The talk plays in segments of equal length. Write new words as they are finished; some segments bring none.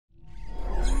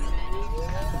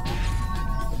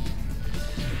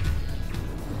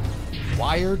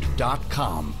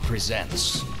Wired.com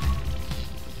presents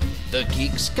The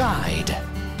Geek's Guide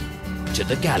to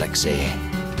the Galaxy.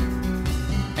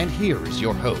 And here is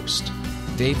your host,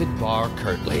 David Barr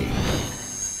Kirtley.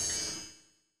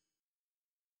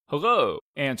 Hello,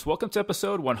 and welcome to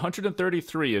episode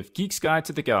 133 of Geek's Guide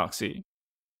to the Galaxy.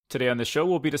 Today on the show,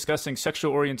 we'll be discussing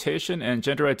sexual orientation and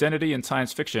gender identity in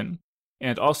science fiction,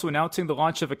 and also announcing the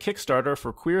launch of a Kickstarter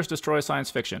for Queers Destroy Science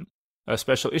Fiction, a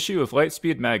special issue of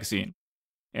Lightspeed magazine.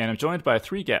 And I'm joined by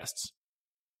three guests.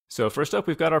 So first up,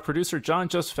 we've got our producer, John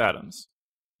Joseph Adams.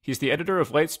 He's the editor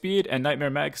of Lightspeed and Nightmare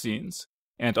magazines,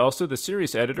 and also the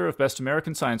series editor of Best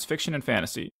American Science Fiction and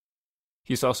Fantasy.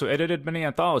 He's also edited many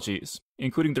anthologies,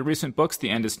 including the recent books The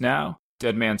End Is Now,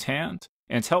 Dead Man's Hand,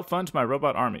 and Help Fund My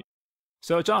Robot Army.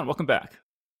 So, John, welcome back.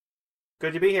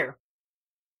 Good to be here.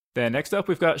 Then next up,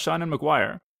 we've got Seanan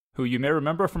McGuire, who you may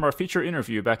remember from our feature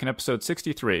interview back in episode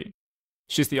 63.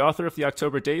 She's the author of the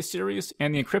October Days series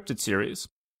and the Encrypted series,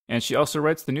 and she also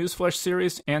writes the Newsflesh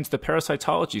series and the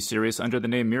Parasitology series under the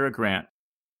name Mira Grant.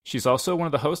 She's also one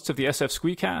of the hosts of the SF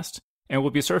Squeecast, and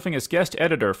will be serving as guest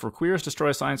editor for Queers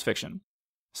Destroy Science Fiction.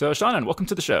 So, Seanan, welcome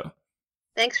to the show.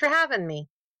 Thanks for having me.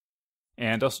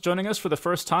 And also joining us for the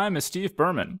first time is Steve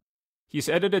Berman. He's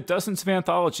edited dozens of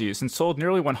anthologies and sold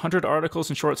nearly 100 articles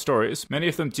and short stories, many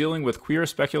of them dealing with queer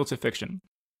speculative fiction.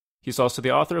 He's also the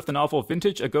author of the novel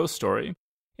Vintage: A Ghost Story,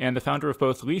 and the founder of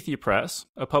both Lethe Press,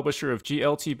 a publisher of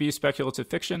GLTB speculative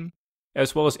fiction,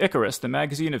 as well as Icarus, the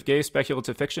magazine of gay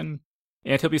speculative fiction,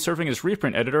 and he'll be serving as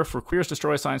reprint editor for Queers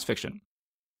Destroy Science Fiction.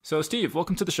 So, Steve,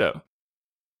 welcome to the show.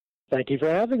 Thank you for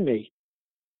having me.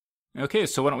 Okay,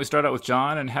 so why don't we start out with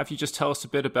John and have you just tell us a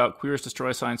bit about Queers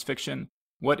Destroy Science Fiction.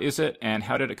 What is it, and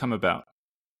how did it come about?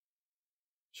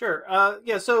 Sure.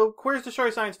 So Queers Destroy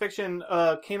Science Fiction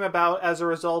came about as a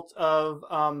result of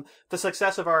the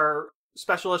success of our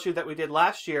special issue that we did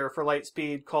last year for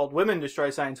Lightspeed called Women Destroy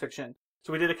Science Fiction.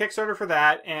 So we did a Kickstarter for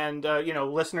that, and,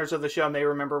 listeners of the show may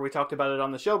remember we talked about it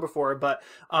on the show before, but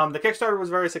the Kickstarter was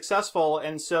very successful,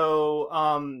 and so...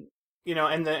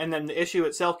 and then the issue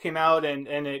itself came out and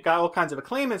it got all kinds of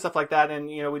acclaim and stuff like that. And,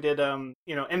 we did,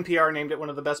 NPR named it one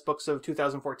of the best books of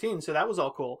 2014. So that was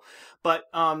all cool. But,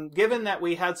 given that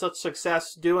we had such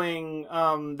success doing,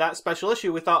 that special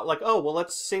issue, we thought like, oh, well,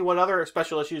 let's see what other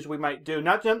special issues we might do.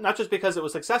 Not just because it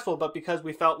was successful, but because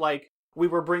we felt like we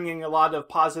were bringing a lot of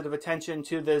positive attention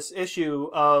to this issue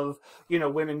of,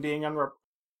 women being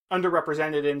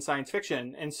underrepresented in science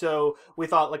fiction. And so we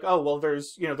thought like, oh, well,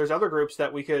 there's other groups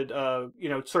that we could,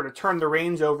 sort of turn the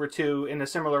reins over to in a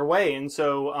similar way. And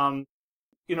so,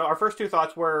 our first two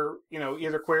thoughts were,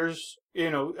 either queers,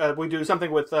 we do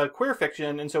something with queer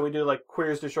fiction. And so we do like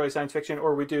Queers Destroy Science Fiction,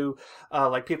 or we do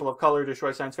like People of Color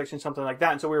Destroy Science Fiction, something like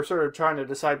that. And so we were sort of trying to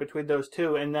decide between those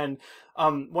two. And then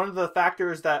one of the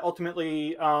factors that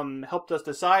ultimately helped us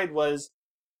decide was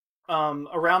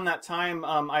around that time,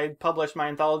 I published my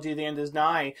anthology, The End Is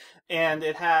Nigh, and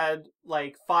it had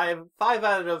like five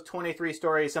out of 23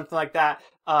 stories, something like that,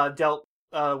 dealt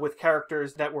with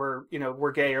characters that were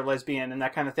gay or lesbian and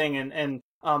that kind of thing. And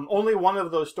only one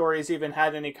of those stories even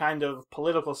had any kind of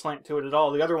political slant to it at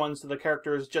all. The other ones, the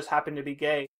characters just happened to be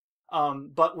gay.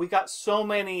 But we got so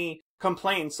many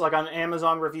complaints, like on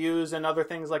Amazon reviews and other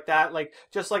things like that, like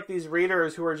just like these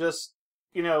readers who were just,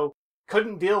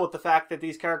 couldn't deal with the fact that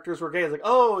these characters were gay. It's like,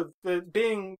 oh, them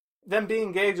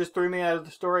being gay just threw me out of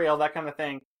the story, all that kind of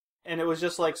thing. And it was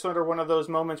just like sort of one of those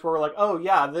moments where we're like, oh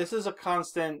yeah, this is a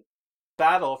constant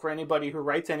battle for anybody who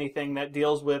writes anything that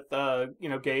deals with,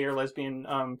 gay or lesbian,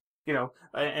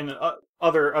 and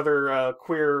other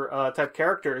queer type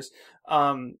characters.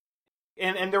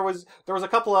 And there was a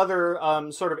couple other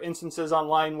sort of instances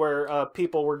online where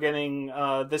people were getting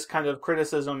this kind of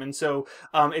criticism, and so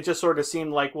it just sort of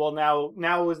seemed like, well,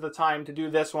 now is the time to do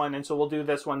this one, and so we'll do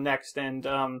this one next, and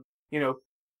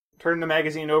turn the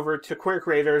magazine over to queer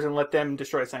creators and let them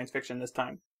destroy science fiction this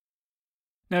time.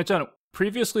 Now, John,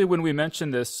 previously when we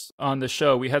mentioned this on the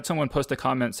show, we had someone post a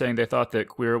comment saying they thought that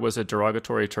queer was a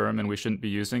derogatory term and we shouldn't be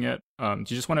using it. Do you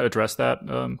just want to address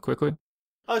that quickly?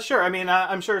 Sure. I mean,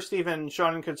 I'm sure Steve and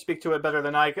Sean could speak to it better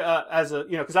than I,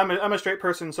 because I'm a straight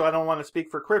person, so I don't want to speak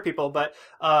for queer people. But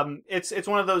it's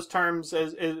one of those terms,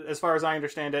 as far as I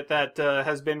understand it, that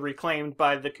has been reclaimed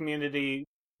by the community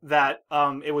that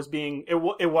it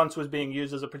once was being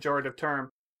used as a pejorative term.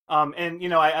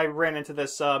 And I ran into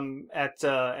this at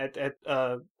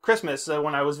Christmas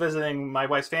when I was visiting my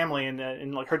wife's family,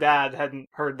 and like her dad hadn't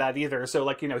heard that either. So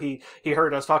like he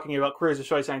heard us talking about Queers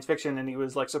Destroy Science Fiction, and he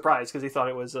was like surprised because he thought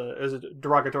it was a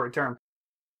derogatory term.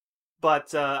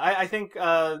 But I think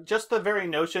just the very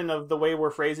notion of the way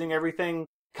we're phrasing everything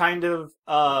kind of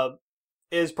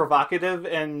is provocative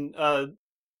and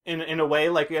in a way.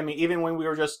 Like, I mean, even when we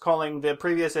were just calling the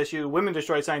previous issue "Women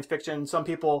Destroy Science Fiction," some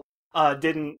people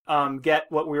didn't get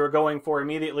what we were going for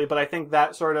immediately. But I think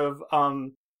that sort of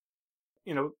and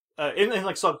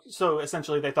like so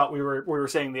essentially they thought we were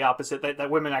saying the opposite, that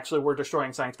women actually were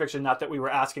destroying science fiction, not that we were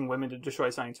asking women to destroy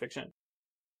science fiction.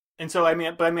 And so I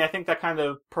think that kind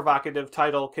of provocative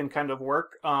title can kind of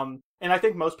work. And I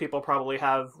think most people probably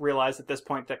have realized at this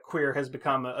point that queer has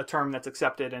become a term that's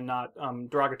accepted and not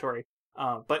derogatory.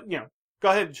 But go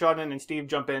ahead, Sean and Steve,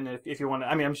 jump in if you want to.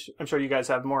 I mean, I'm sure you guys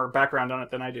have more background on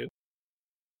it than I do.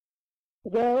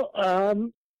 Well,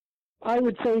 I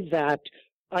would say that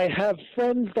I have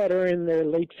friends that are in their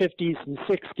late 50s and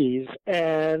 60s,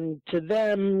 and to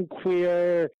them,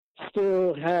 queer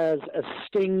still has a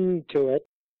sting to it.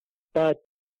 But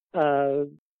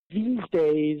these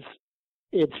days,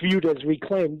 it's viewed as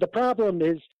reclaimed. The problem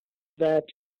is that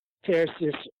there's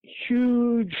this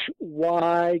huge,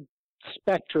 wide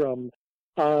spectrum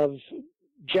of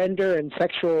gender and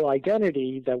sexual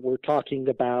identity that we're talking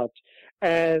about,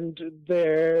 and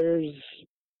there's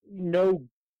no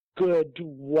good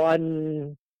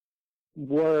one-word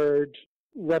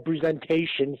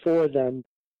representation for them.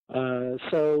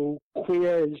 So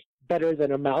queer is better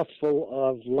than a mouthful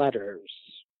of letters.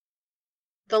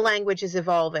 The language is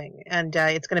evolving, and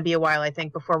it's going to be a while, I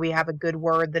think, before we have a good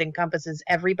word that encompasses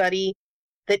everybody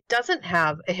that doesn't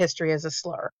have a history as a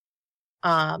slur.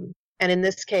 And in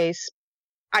this case,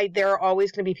 there are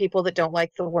always going to be people that don't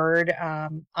like the word.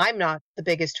 I'm not the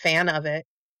biggest fan of it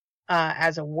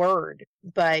as a word,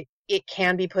 but it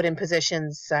can be put in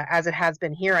positions, as it has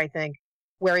been here, I think,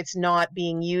 where it's not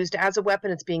being used as a weapon,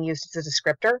 it's being used as a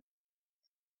descriptor.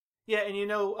 Yeah,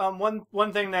 and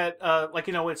one thing that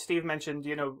what Steve mentioned,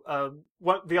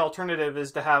 what the alternative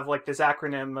is to have like this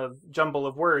acronym of jumble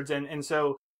of words, and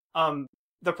so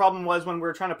the problem was when we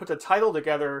were trying to put the title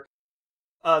together,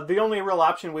 the only real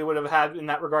option we would have had in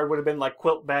that regard would have been like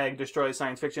Quilt Bag Destroys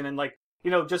Science Fiction, and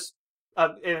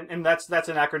and that's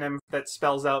an acronym that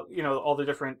spells out all the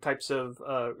different types of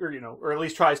or at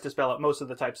least tries to spell out most of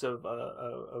the types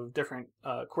of different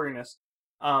queerness.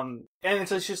 And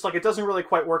it's just like it doesn't really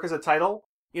quite work as a title,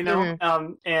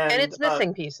 Mm-hmm. And it's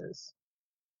missing pieces.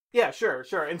 Yeah, sure.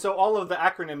 And so all of the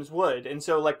acronyms would, and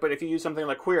so but if you use something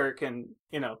like queer, it can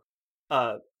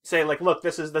say like, look,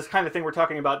 this is this kind of thing we're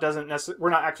talking about. We're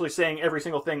not actually saying every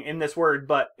single thing in this word,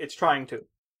 but it's trying to.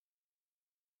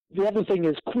 The other thing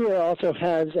is queer also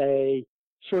has a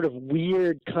sort of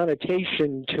weird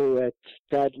connotation to it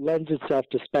that lends itself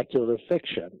to speculative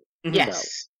fiction.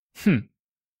 Yes.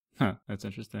 Huh, that's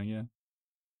interesting, yeah.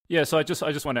 Yeah, so I just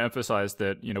want to emphasize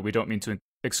that, we don't mean to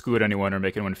exclude anyone or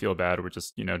make anyone feel bad. We're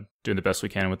just, doing the best we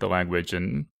can with the language,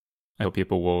 and I hope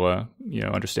people will,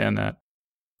 understand that.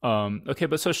 Okay,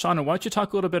 but so Shauna, why don't you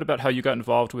talk a little bit about how you got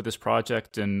involved with this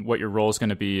project and what your role is going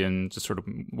to be and just sort of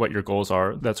what your goals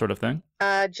are, that sort of thing?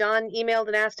 John emailed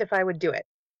and asked if I would do it.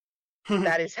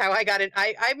 That is how I got it.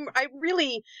 I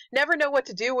really never know what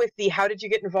to do with the "how did you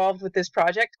get involved with this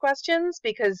project" questions,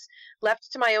 because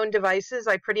left to my own devices,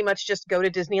 I pretty much just go to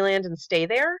Disneyland and stay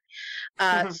there.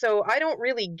 So I don't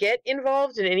really get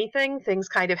involved in anything. Things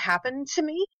kind of happen to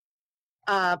me.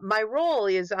 My role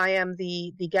is I am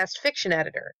the guest fiction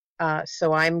editor.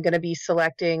 So I'm going to be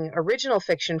selecting original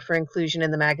fiction for inclusion in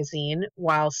the magazine,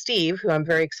 while Steve, who I'm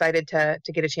very excited to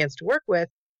get a chance to work with,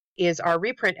 is our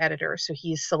reprint editor. So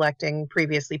he's selecting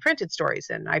previously printed stories.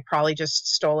 And I probably just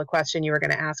stole a question you were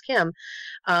going to ask him.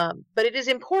 But it is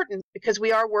important because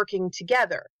we are working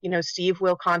together. Steve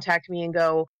will contact me and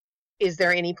go, is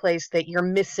there any place that you're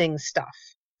missing stuff,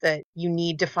 that you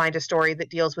need to find a story that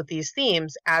deals with these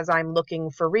themes, as I'm looking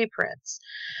for reprints?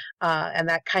 And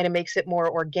that kind of makes it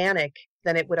more organic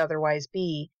than it would otherwise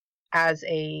be as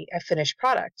a finished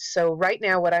product. So right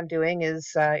now what I'm doing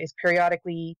is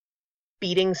periodically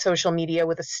beating social media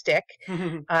with a stick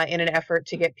in an effort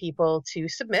to get people to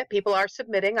submit. People are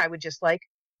submitting. I would just like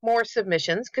more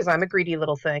submissions because I'm a greedy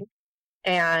little thing.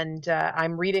 And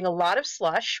I'm reading a lot of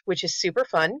slush, which is super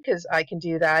fun because I can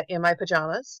do that in my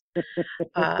pajamas.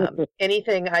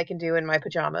 Anything I can do in my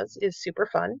pajamas is super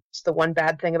fun. It's the one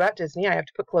bad thing about Disney. I have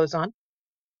to put clothes on.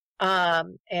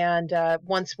 And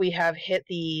once we have hit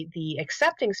the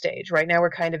accepting stage, right now we're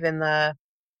kind of in the,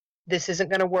 this isn't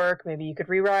going to work. Maybe you could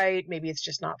rewrite. Maybe it's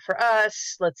just not for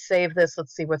us. Let's save this.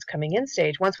 Let's see what's coming in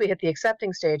stage. Once we hit the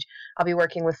accepting stage, I'll be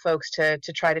working with folks to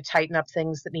try to tighten up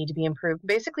things that need to be improved.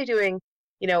 Basically doing,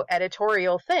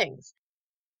 editorial things.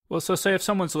 Well, so say if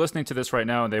someone's listening to this right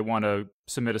now and they want to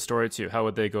submit a story to you, how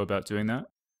would they go about doing that?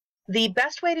 The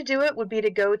best way to do it would be to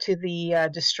go to the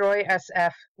Destroy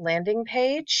SF landing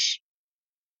page.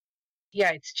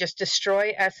 Yeah, it's just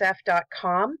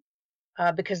destroysf.com,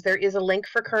 because there is a link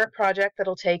for current project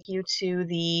that'll take you to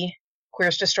the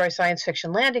Queers Destroy Science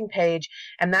Fiction landing page,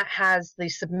 and that has the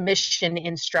submission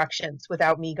instructions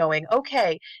without me going,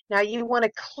 okay, now you want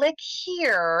to click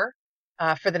here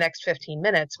for the next 15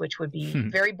 minutes, which would be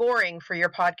very boring for your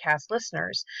podcast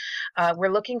listeners.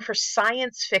 We're looking for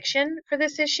science fiction for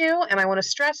this issue, and I want to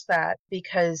stress that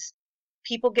because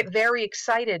people get very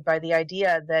excited by the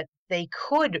idea that they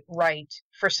could write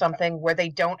for something where they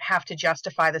don't have to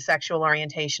justify the sexual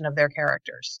orientation of their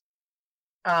characters.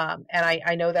 And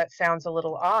I know that sounds a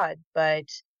little odd, but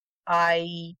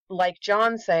I, like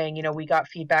John saying, we got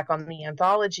feedback on the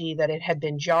anthology that it had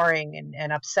been jarring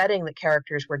and upsetting that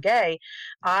characters were gay.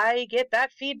 I get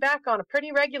that feedback on a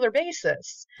pretty regular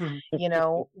basis.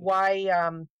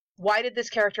 Why did this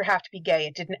character have to be gay?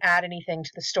 It didn't add anything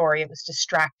to the story. It was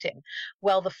distracting.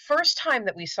 Well, the first time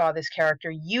that we saw this character,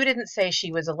 you didn't say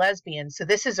she was a lesbian. So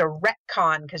this is a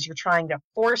retcon because you're trying to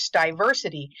force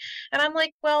diversity. And I'm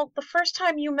like, well, the first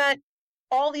time you met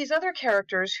all these other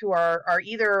characters who are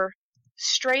either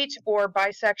straight or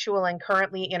bisexual and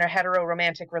currently in a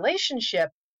heteroromantic relationship,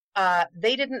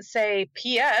 they didn't say,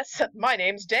 P.S., my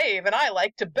name's Dave and I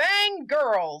like to bang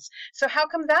girls. So how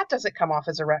come that doesn't come off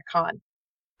as a retcon?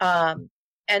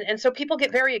 And so people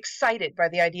get very excited by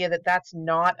the idea that that's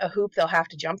not a hoop they'll have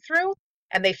to jump through,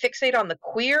 and they fixate on the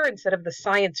queer instead of the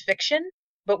science fiction,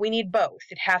 but we need both.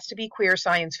 It has to be queer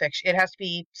science fiction. It has to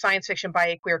be science fiction by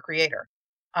a queer creator.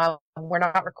 We're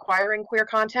not requiring queer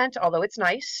content, although it's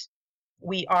nice.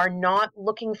 We are not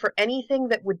looking for anything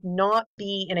that would not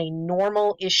be in a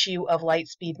normal issue of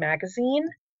Lightspeed magazine,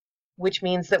 which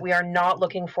means that we are not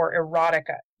looking for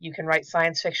erotica. You can write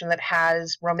science fiction that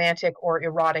has romantic or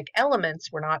erotic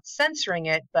elements. We're not censoring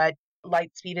it, but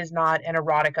Lightspeed is not an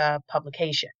erotica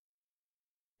publication.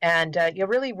 And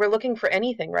we're looking for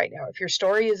anything right now. If your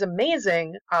story is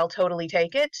amazing, I'll totally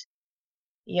take it.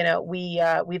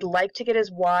 We'd like to get as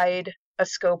wide a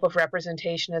scope of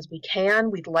representation as we can.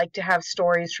 We'd like to have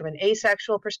stories from an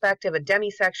asexual perspective, a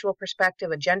demisexual perspective,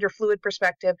 a gender fluid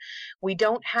perspective. We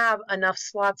don't have enough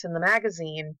slots in the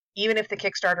magazine, even if the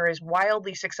Kickstarter is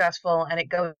wildly successful and it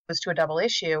goes to a double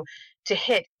issue, to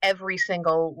hit every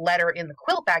single letter in the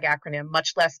quilt bag acronym,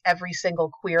 much less every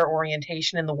single queer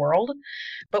orientation in the world.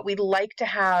 But we'd like to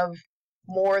have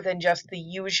more than just the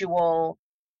usual,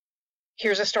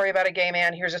 here's a story about a gay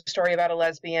man, here's a story about a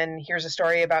lesbian, here's a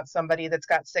story about somebody that's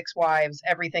got 6 wives,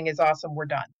 everything is awesome, we're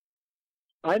done.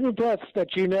 I'm impressed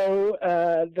that you know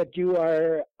that you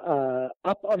are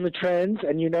up on the trends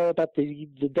and you know about the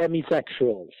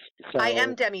demisexuals. So, I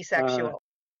am demisexual.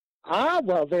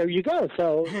 Well, there you go.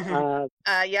 So,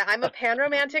 I'm a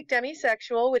panromantic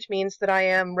demisexual, which means that I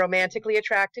am romantically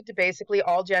attracted to basically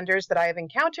all genders that I have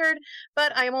encountered,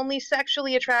 but I am only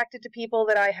sexually attracted to people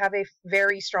that I have a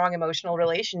very strong emotional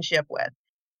relationship with.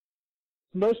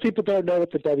 Most people don't know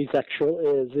what the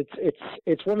demisexual is.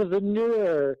 It's one of the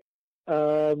newer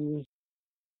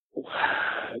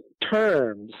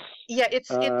terms. Yeah, it's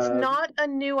not a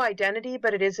new identity,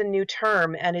 but it is a new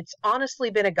term, and it's honestly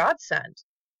been a godsend.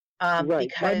 Right.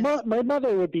 Because my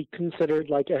mother would be considered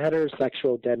like a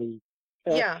heterosexual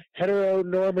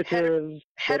heteronormative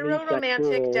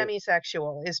heteroromantic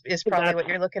demisexual is probably what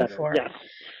you're looking for. Yes.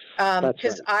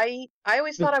 Because right. I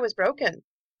always thought I was broken.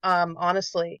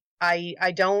 Honestly,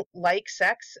 I don't like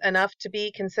sex enough to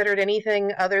be considered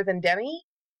anything other than demi.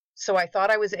 So I thought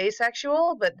I was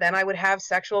asexual, but then I would have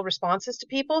sexual responses to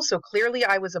people. So clearly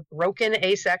I was a broken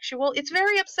asexual. It's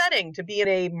very upsetting to be in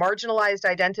a marginalized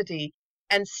identity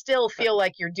and still feel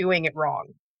like you're doing it wrong.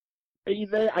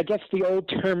 I guess the old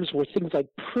terms were things like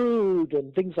prude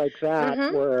and things like that.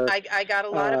 Mm-hmm. I got a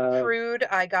lot of prude.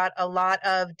 I got a lot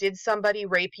of, did somebody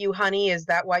rape you, honey? Is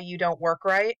that why you don't work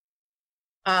right?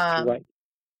 Right.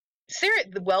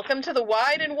 Welcome to the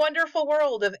wide and wonderful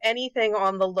world of anything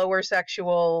on the lower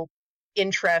sexual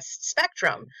interest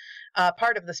spectrum,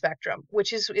 part of the spectrum,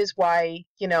 which is why,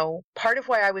 part of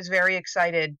why I was very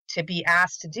excited to be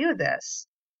asked to do this.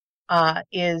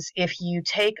 Is if you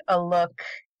take a look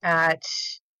at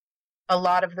a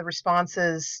lot of the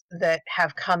responses that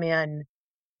have come in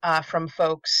from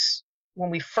folks when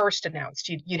we first announced,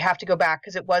 you'd have to go back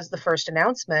because it was the first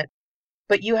announcement,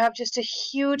 but you have just a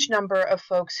huge number of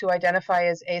folks who identify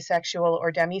as asexual or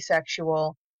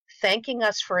demisexual thanking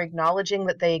us for acknowledging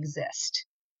that they exist,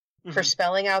 for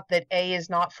spelling out that A is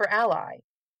not for ally,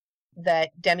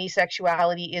 that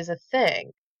demisexuality is a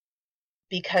thing.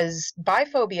 Because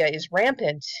biphobia is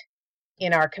rampant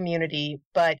in our community,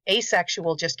 but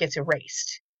asexual just gets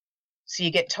erased. So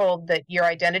you get told that your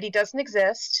identity doesn't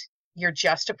exist, you're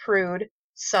just a prude,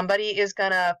 Somebody is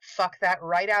gonna fuck that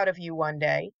right out of you one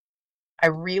day. I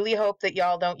really hope that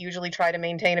y'all don't usually try to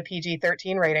maintain a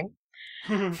PG-13 rating.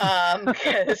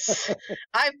 Because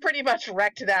I've pretty much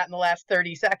wrecked that in the last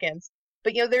 30 seconds.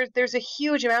 But, there's a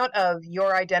huge amount of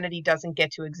your identity doesn't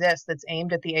get to exist that's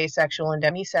aimed at the asexual and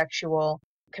demisexual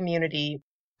community.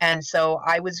 And so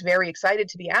I was very excited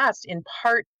to be asked, in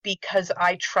part because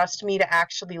I trust me to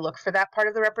actually look for that part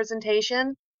of the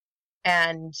representation.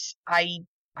 And I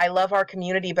love our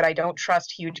community, but I don't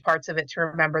trust huge parts of it to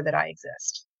remember that I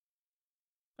exist.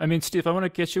 I mean, Steve, I want to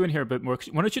get you in here a bit more.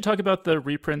 Why don't you talk about the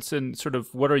reprints and sort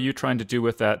of what are you trying to do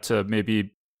with that to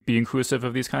maybe be inclusive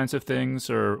of these kinds of things,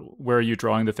 or where are you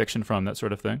drawing the fiction from, that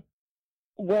sort of thing?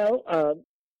 Well,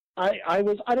 I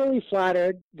was utterly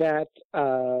flattered that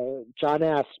John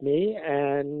asked me,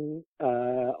 and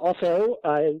also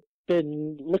I've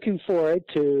been looking forward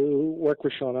to work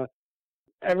with Shauna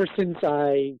ever since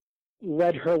I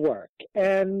read her work.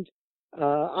 And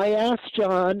I asked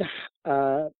John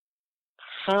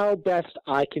how best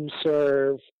I can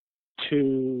serve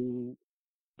to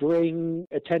bring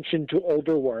attention to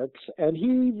older works, and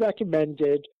he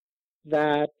recommended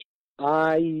that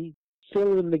I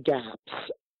fill in the gaps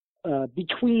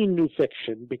between new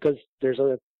fiction, because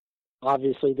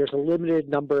obviously there's a limited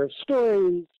number of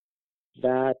stories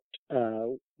that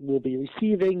we'll be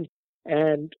receiving,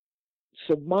 and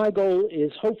so my goal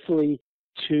is hopefully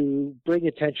to bring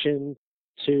attention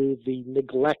to the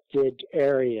neglected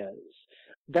areas.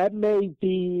 That may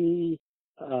be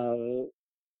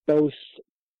both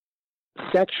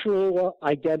sexual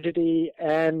identity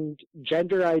and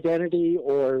gender identity,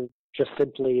 or just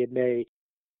simply it may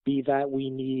be that we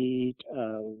need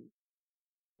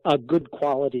a good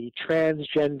quality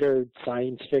transgendered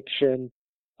science fiction.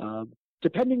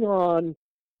 Depending on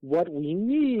what we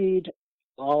need,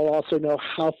 I'll also know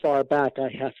how far back I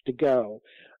have to go.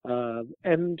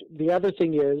 And the other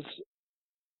thing is,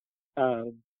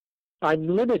 I'm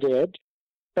limited,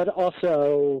 but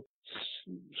also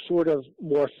sort of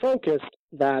more focused,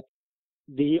 that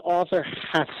the author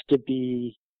has to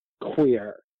be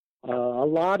queer. A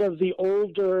lot of the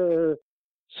older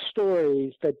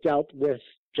stories that dealt with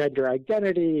gender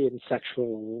identity and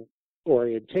sexual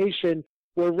orientation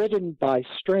were written by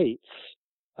straights.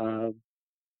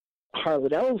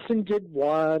 Harlan Ellison did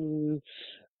one.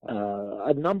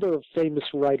 A number of famous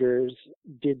writers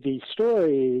did these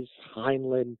stories,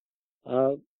 Heinlein,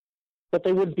 but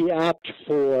they wouldn't be apt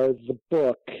for the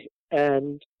book.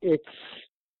 And it's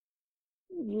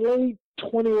late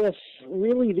 20th,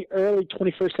 really the early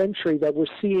 21st century, that we're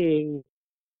seeing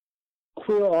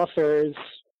queer authors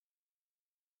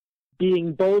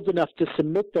being bold enough to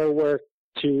submit their work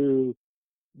to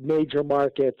major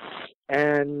markets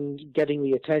and getting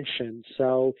the attention.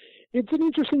 So it's an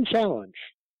interesting challenge.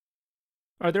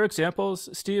 Are there examples,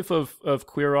 Steve, of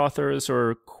queer authors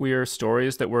or queer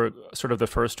stories that were sort of the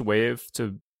first wave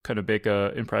to kind of make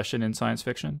an impression in science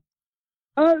fiction?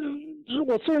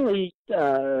 Well, certainly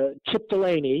Chip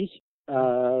Delaney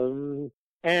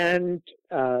and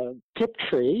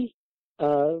Tiptree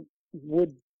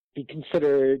would be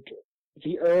considered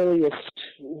the earliest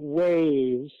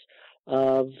waves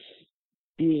of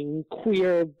being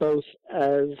queer, both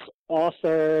as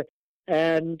author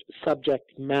and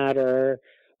subject matter.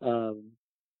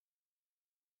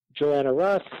 Joanna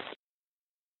Russ,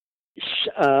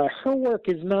 her work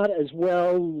is not as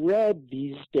well read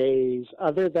these days,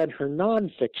 other than her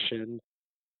nonfiction.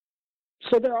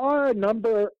 So there are a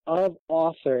number of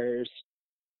authors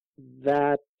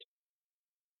that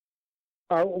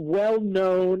are well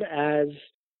known as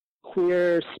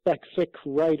queer spec-fic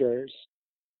writers,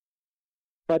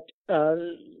 but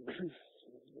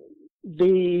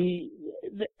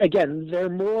again, they're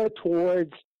more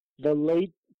towards the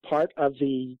late part of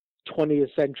the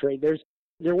 20th century.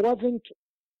 There wasn't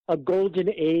a golden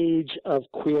age of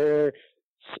queer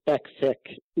spec-fic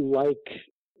like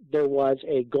there was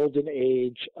a golden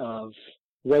age of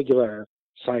regular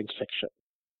science fiction.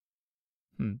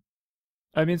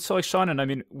 I mean, so like Seanan, I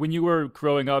mean, when you were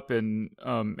growing up and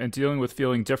dealing with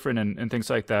feeling different and things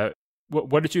like that,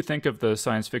 what did you think of the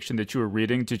science fiction that you were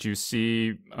reading? Did you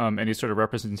see any sort of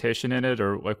representation in it,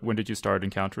 or like when did you start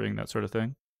encountering that sort of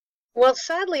thing? Well,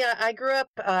 sadly, I grew up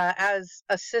as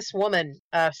a cis woman,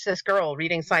 cis girl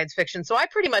reading science fiction, so I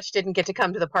pretty much didn't get to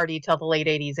come to the party till the late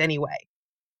 80s anyway.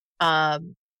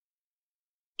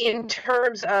 In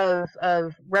terms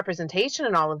of representation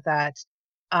and all of that,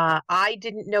 I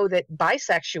didn't know that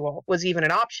bisexual was even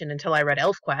an option until I read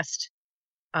ElfQuest.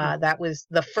 That was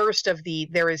the first of the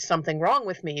there is something wrong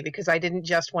with me, because I didn't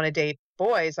just want to date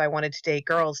boys, I wanted to date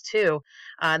girls too.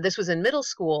 This was in middle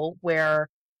school, where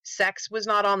sex was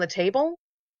not on the table.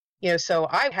 So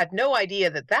I had no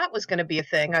idea that that was going to be a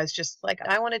thing. I was just like,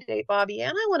 I want to date Bobby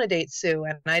and I want to date Sue,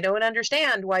 and I don't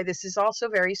understand why this is also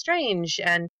very strange.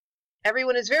 And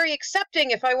everyone is very accepting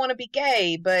if I want to be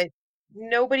gay, but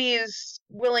nobody is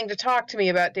willing to talk to me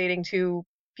about dating two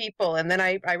people. And then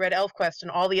I read ElfQuest,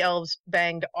 and all the elves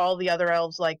banged all the other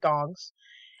elves like gongs.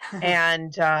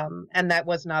 And that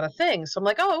was not a thing. So I'm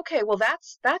like, oh, okay, well,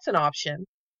 that's an option.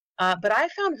 But I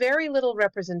found very little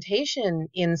representation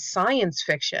in science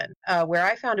fiction, where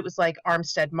I found it was like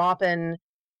Armstead Maupin,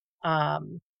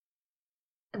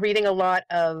 reading a lot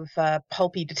of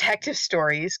pulpy detective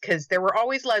stories, because there were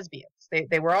always lesbians.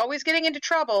 They were always getting into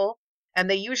trouble, and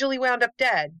they usually wound up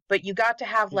dead, but you got to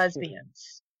have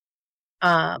lesbians.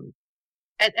 And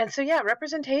so, yeah,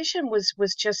 representation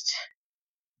was just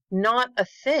not a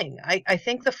thing. I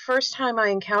think the first time I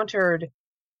encountered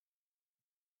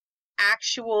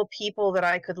actual people that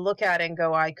I could look at and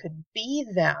go, I could be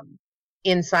them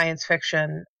in science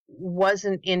fiction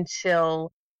wasn't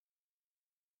until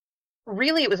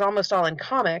really it was almost all in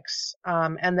comics.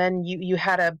 And then you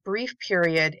had a brief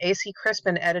period. A.C.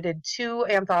 Crispin edited 2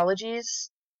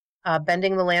 anthologies,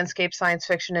 Bending the Landscape Science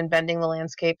Fiction and Bending the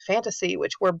Landscape Fantasy,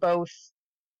 which were both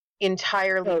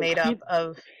entirely made up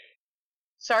of...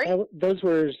 Sorry? Those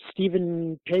were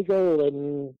Stephen Pagel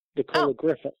and Nicola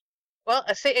Griffith. Well,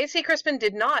 A.C. Crispin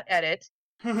did not edit,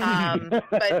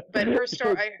 but her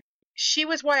story, she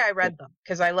was why I read them,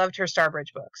 because I loved her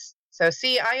Starbridge books. So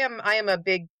see, I am a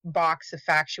big box of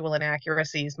factual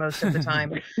inaccuracies most of the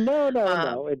time.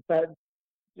 No.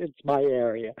 It's my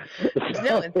area.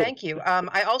 No, and thank you.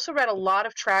 I also read a lot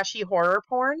of trashy horror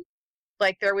porn.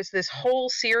 Like there was this whole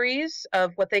series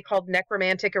of what they called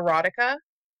necromantic erotica.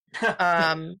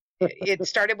 It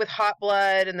started with Hot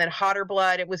Blood and then Hotter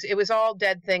Blood. It was all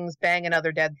dead things banging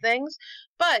other dead things.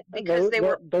 But because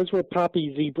those were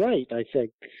Poppy Z. Bright, I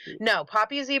think. No,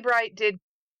 Poppy Z. Bright did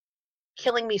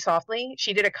Killing Me Softly.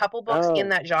 She did a couple books in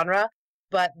that genre,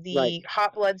 but the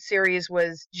Hot Blood series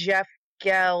was Jeff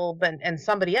Gelb and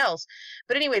somebody else.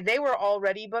 But anyway, they were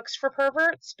already books for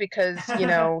perverts because,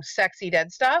 sexy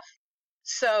dead stuff.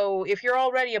 So if you're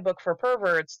already a book for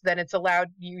perverts, then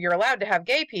you're allowed to have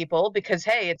gay people because,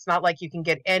 hey, it's not like you can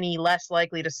get any less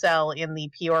likely to sell in the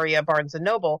Peoria Barnes and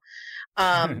Noble.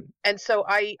 And so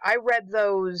I read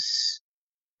those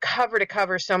cover to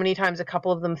cover so many times, a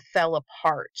couple of them fell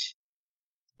apart.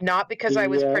 Not because I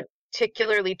was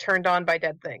particularly turned on by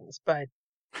dead things, but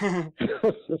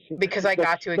because I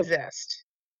got to exist.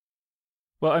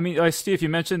 Well, I mean, Steve, you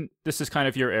mentioned this is kind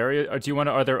of your area.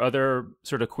 Are there other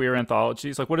sort of queer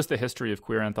anthologies? Like, what is the history of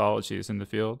queer anthologies in the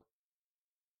field?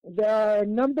 There are a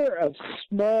number of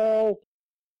small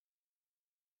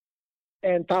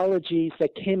anthologies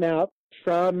that came out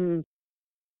from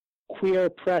queer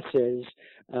presses.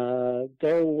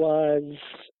 There was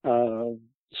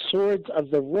Swords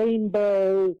of the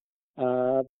Rainbow.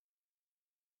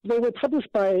 They were published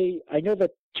I know that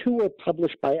 2 were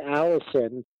published by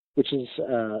Allison, which is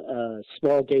a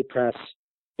small gay press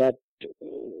that,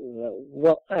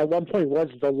 at one point was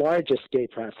the largest gay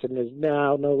press and is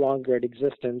now no longer in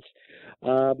existence.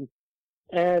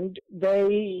 And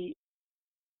they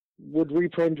would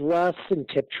reprint Russ and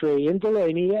Tiptree and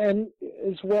Delaney, and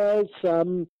as well as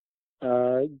some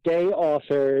gay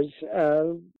authors,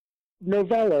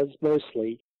 novellas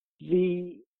mostly.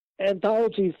 The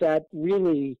anthologies that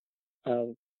really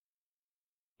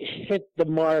hit the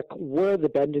mark were the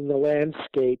Bending the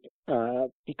Landscape,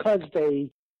 because they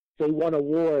won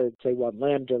awards. They won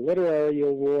Lambda Literary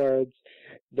Awards.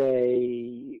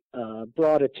 They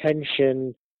brought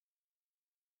attention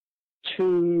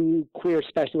to queer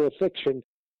speculative fiction.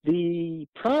 The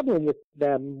problem with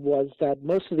them was that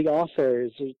most of the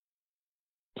authors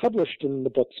published in the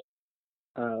books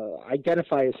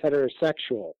identify as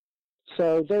heterosexual.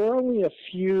 So there were only a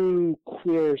few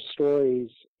queer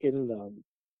stories in them.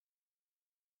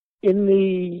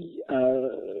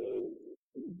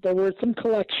 There were some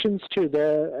collections too.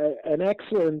 An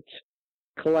excellent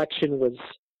collection was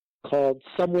called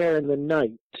Somewhere in the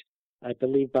Night, I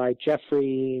believe, by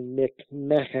Jeffrey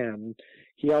McMahon.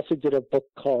 He also did a book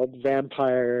called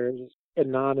Vampires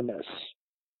Anonymous.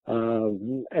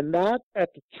 And that,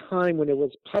 at the time when it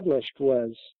was published,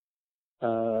 was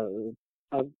a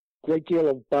great deal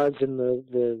of buzz in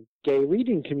the gay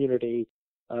reading community.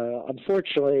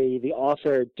 Unfortunately, the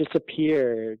author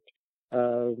disappeared.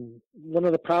 One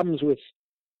of the problems with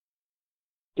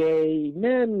gay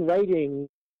men writing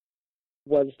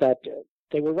was that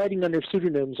they were writing under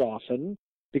pseudonyms often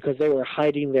because they were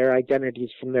hiding their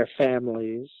identities from their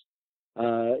families.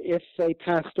 If they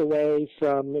passed away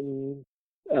from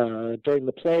during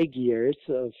the plague years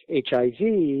of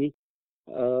HIV,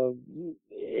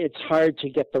 it's hard to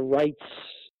get the rights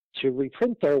to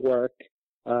reprint their work.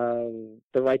 The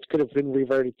rights could have been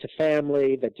reverted to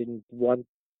family that didn't want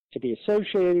to be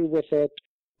associated with it,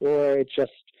 or it's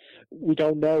just we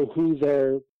don't know who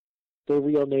their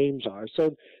real names are.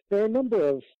 So there are a number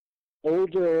of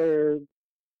older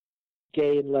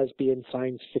gay and lesbian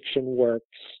science fiction works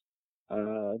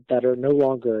that are no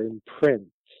longer in print.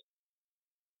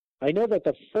 I know that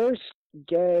the first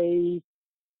gay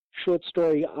short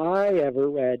story I ever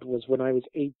read was when I was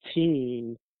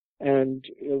 18, and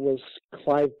it was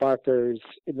Clive Barker's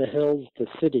In the Hills, the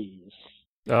Cities.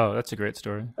 Oh, that's a great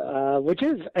story. Which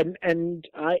is, and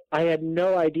I had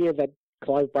no idea that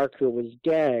Clive Barker was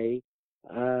gay.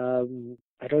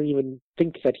 I don't even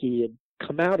think that he had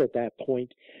come out at that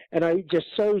point. And it just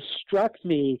so struck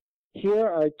me, here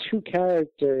are two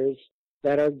characters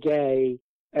that are gay,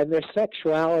 and their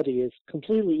sexuality is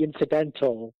completely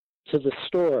incidental to the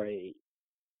story.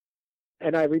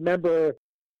 And I remember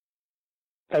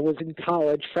I was in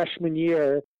college freshman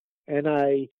year, and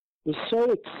I was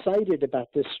so excited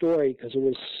about this story because it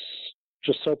was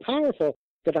just so powerful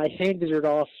that I handed it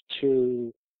off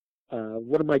to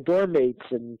one of my dorm mates,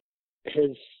 and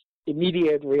his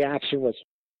immediate reaction was,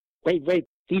 wait,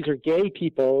 these are gay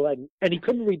people, and he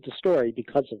couldn't read the story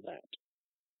because of that.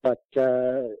 But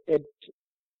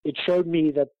it showed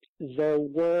me that there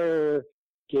were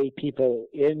gay people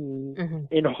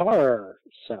in horror.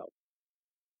 So.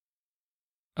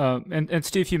 And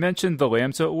Steve, you mentioned the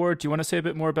Lambda Award. Do you want to say a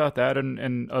bit more about that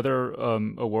and other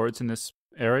awards in this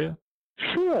area?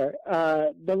 Sure.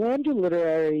 The Lambda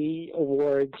Literary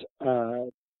Awards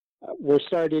were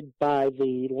started by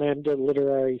the Lambda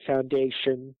Literary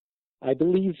Foundation. I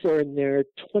believe they're in their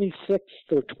 26th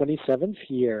or 27th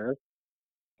year.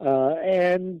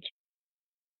 And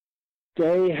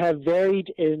they have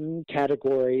varied in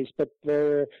categories, but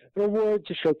they're an award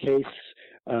to showcase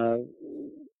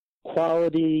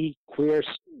quality queer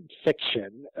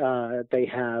fiction. They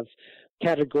have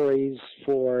categories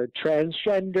for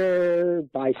transgender,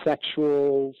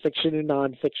 bisexual, fiction and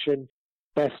nonfiction,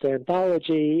 best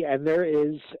anthology, and there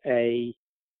is a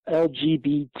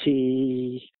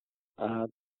LGBT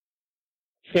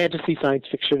fantasy, science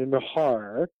fiction, and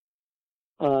horror.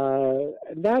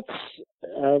 And that's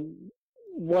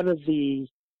one of the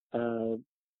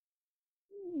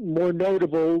more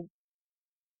notable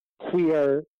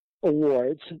queer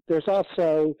awards. There's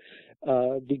also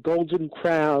the Golden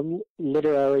Crown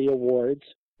Literary Awards,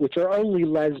 which are only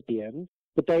lesbian,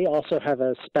 but they also have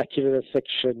a speculative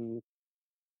fiction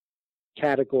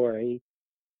category.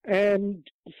 And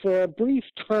for a brief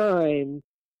time,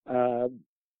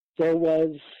 there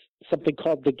was something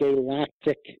called the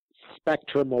Galactic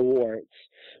Spectrum Awards,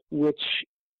 which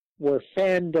were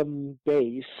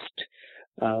fandom-based,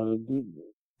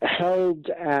 held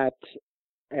at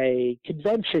a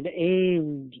convention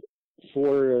aimed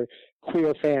for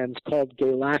queer fans called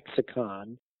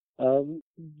Galaxicon.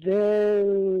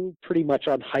 They're pretty much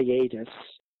on hiatus.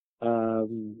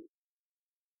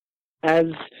 As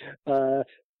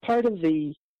part of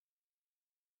the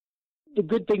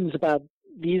good things about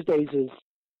these days is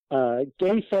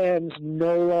gay fans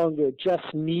no longer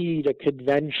just need a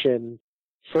convention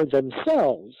for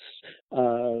themselves.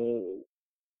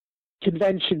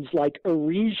 Conventions like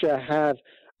Eresia have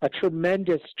a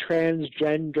tremendous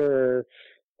transgender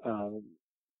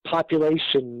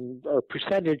population or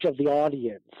percentage of the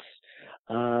audience.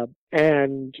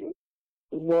 And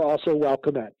we're also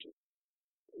welcome at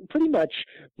pretty much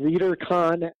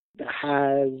ReaderCon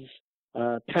has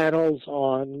panels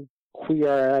on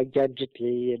queer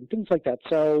identity and things like that.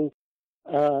 So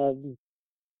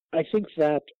I think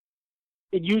that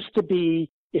it used to be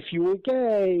if you were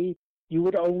gay, you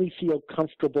would only feel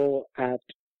comfortable at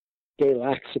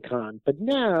Galaxicon. But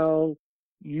now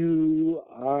you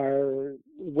are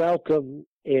welcome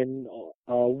in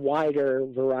a wider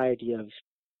variety of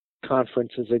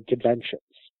conferences and conventions.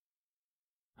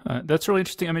 That's really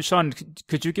interesting. I mean, Sean,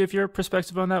 could you give your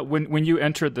perspective on that? When you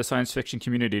entered the science fiction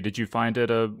community, did you find it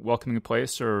a welcoming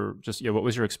place, or just what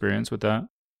was your experience with that?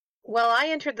 Well, I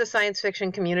entered the science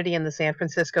fiction community in the San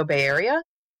Francisco Bay Area.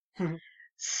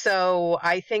 So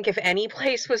I think if any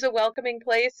place was a welcoming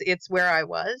place, it's where I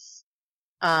was.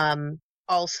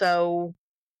 Also,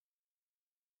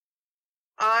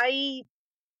 I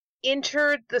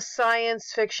entered the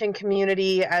science fiction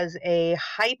community as a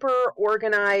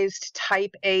hyper-organized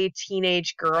type A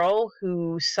teenage girl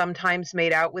who sometimes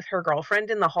made out with her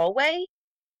girlfriend in the hallway.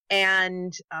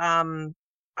 And I'm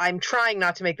trying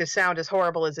not to make this sound as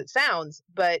horrible as it sounds,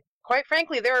 but quite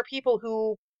frankly, there are people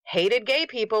who hated gay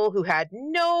people who had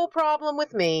no problem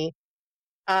with me,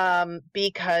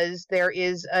 because there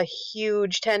is a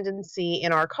huge tendency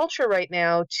in our culture right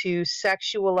now to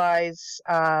sexualize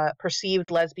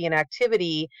perceived lesbian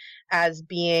activity as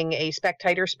being a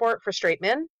spectator sport for straight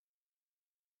men.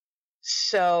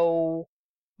 So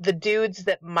the dudes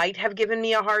that might have given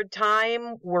me a hard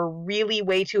time were really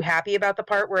way too happy about the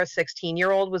part where a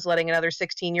 16-year-old was letting another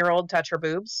 16-year-old touch her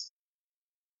boobs.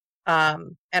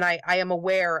 And I am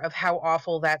aware of how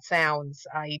awful that sounds.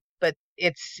 But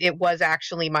it was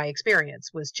actually my experience,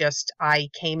 was just I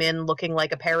came in looking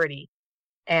like a parody.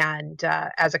 And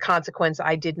as a consequence,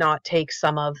 I did not take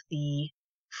some of the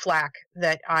flack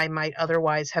that I might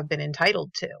otherwise have been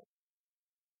entitled to.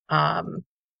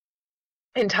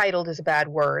 Entitled is a bad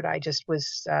word. I just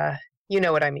was, you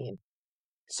know what I mean.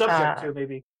 Subject to,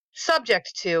 maybe.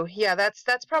 Subject to, yeah,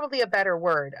 that's probably a better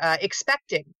word.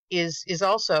 Expecting is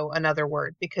also another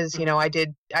word, because, you know, I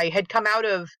had come out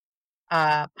of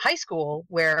high school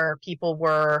where people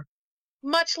were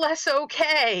much less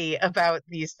okay about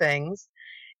these things,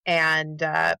 and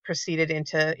proceeded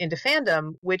into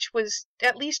fandom, which was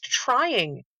at least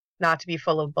trying not to be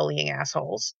full of bullying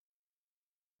assholes.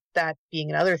 That being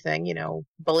another thing, you know,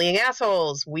 bullying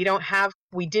assholes. We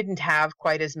didn't have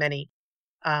quite as many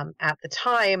at the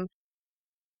time,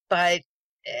 but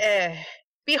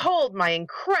behold my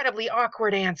incredibly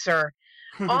awkward answer.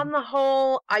 On the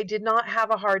whole, I did not have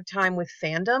a hard time with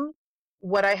fandom.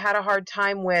 What I had a hard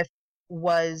time with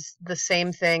was the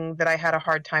same thing that I had a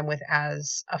hard time with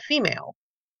as a female,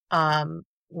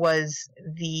 was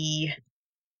the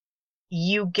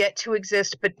you get to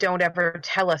exist but don't ever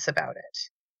tell us about it.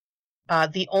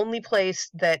 The only place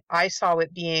that I saw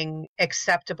it being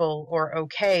acceptable or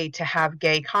okay to have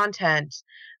gay content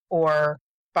or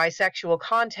bisexual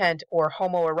content or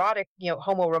homoerotic,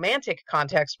 homoromantic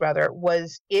context rather,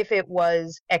 was if it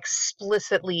was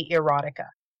explicitly erotica.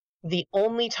 The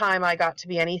only time I got to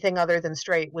be anything other than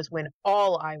straight was when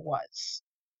all I was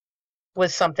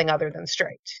something other than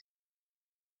straight.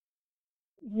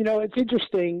 You know, it's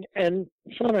interesting, and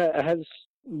Shauna has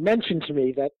mentioned to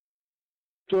me that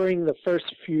during the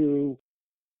first few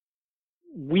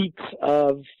weeks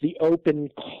of the open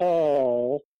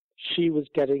call, she was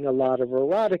getting a lot of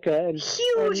erotica. And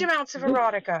huge amounts of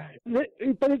erotica.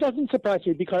 But it doesn't surprise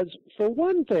me, because, for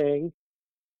one thing,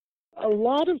 a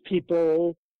lot of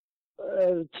people,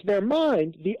 to their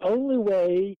mind, the only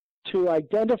way to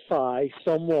identify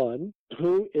someone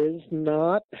who is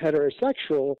not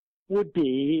heterosexual would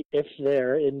be if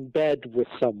they're in bed with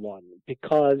someone,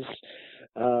 because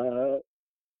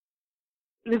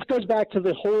this goes back to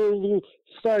the whole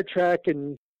Star Trek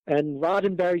and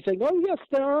Roddenberry saying, "Oh yes,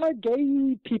 there are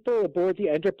gay people aboard the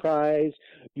Enterprise.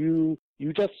 You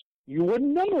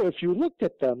wouldn't know if you looked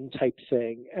at them," type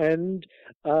thing. And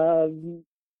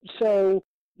so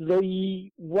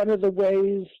one of the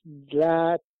ways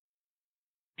that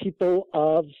people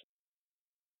of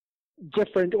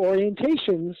different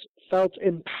orientations felt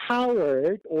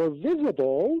empowered or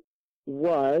visible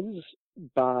was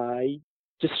by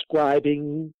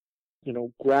describing,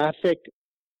 graphic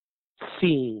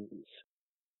scenes.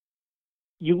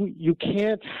 You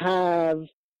can't have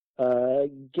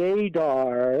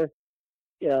gaydar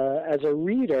as a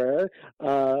reader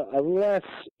unless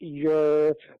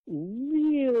you're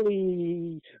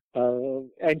really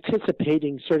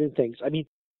anticipating certain things. I mean,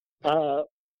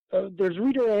 there's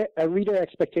a reader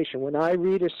expectation. When I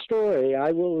read a story,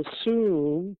 I will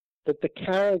assume that the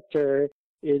character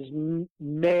is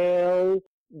male,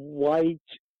 white,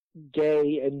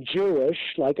 gay, and Jewish,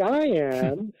 like I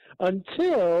am,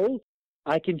 until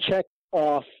I can check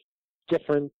off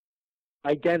different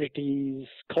identities,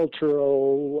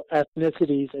 cultural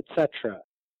ethnicities, etc.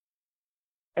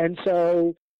 And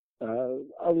so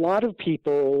a lot of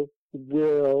people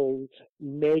will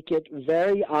make it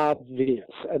very obvious,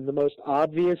 and the most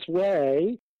obvious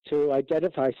way to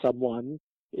identify someone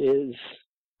is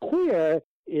queer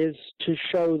is to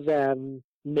show them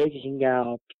making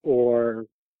out or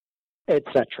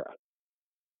etc.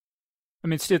 I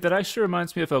mean, Steve, that actually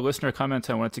reminds me of a listener comment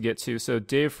I wanted to get to. So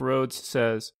Dave Rhodes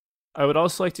says, I would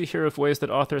also like to hear of ways that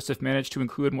authors have managed to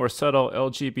include more subtle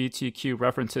LGBTQ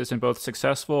references in both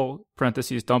successful,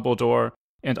 parentheses, Dumbledore,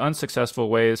 and unsuccessful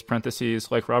ways, parentheses,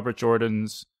 like Robert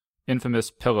Jordan's infamous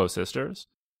Pillow Sisters.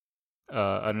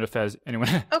 I don't know if has anyone...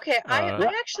 Okay, I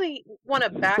actually want to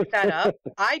back that up.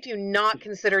 I do not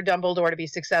consider Dumbledore to be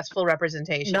successful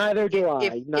representation. Neither do I.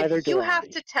 If you have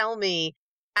to tell me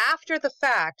after the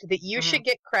fact that you should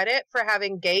get credit for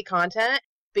having gay content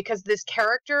because this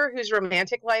character whose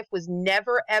romantic life was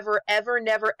never, ever, ever,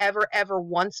 never, ever, ever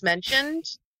once mentioned,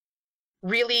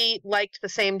 really liked the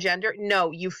same gender.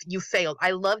 No, you failed.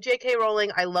 I love J.K.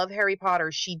 Rowling. I love Harry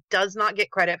Potter. She does not get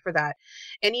credit for that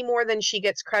any more than she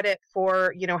gets credit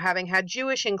for, having had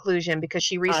Jewish inclusion, because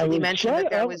she recently mentioned that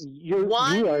there was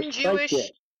one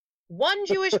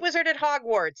Jewish wizard at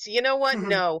Hogwarts. You know what?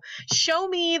 No. Show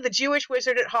me the Jewish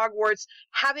wizard at Hogwarts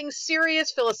having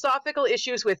serious philosophical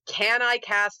issues with, can I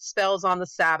cast spells on the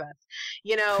Sabbath?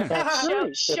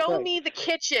 Show me the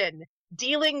kitchen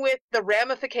dealing with the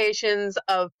ramifications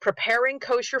of preparing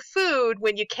kosher food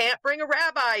when you can't bring a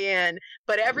rabbi in,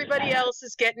 but everybody else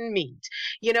is getting meat.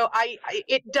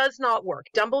 It does not work.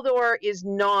 Dumbledore is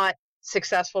not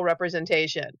successful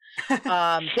representation.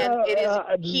 And it is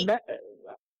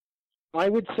I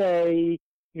would say,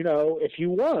 if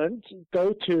you want,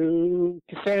 go to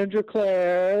Cassandra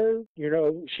Clare.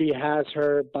 She has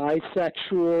her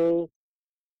bisexual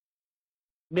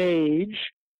mage.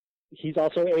 He's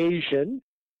also Asian.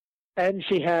 And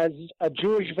she has a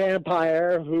Jewish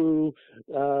vampire who,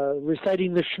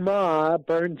 reciting the Shema,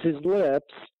 burns his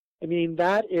lips. I mean,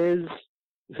 that is,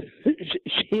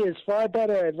 she is far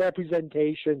better at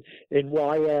representation in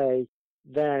YA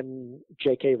than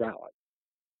J.K. Rowling.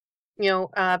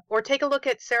 Or take a look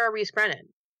at Sarah Rees Brennan.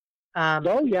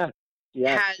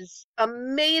 Has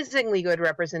amazingly good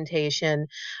representation.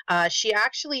 She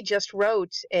actually just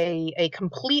wrote a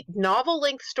complete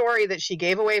novel-length story that she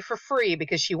gave away for free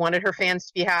because she wanted her fans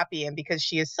to be happy and because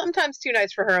she is sometimes too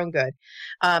nice for her own good.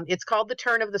 It's called The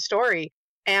Turn of the Story.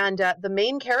 And the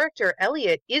main character,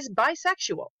 Elliot, is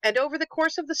bisexual. And over the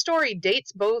course of the story,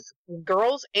 dates both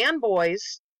girls and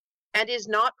boys, and is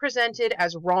not presented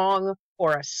as wrong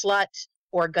or a slut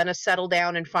or gonna settle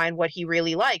down and find what he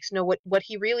really likes. No, what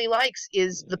he really likes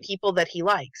is the people that he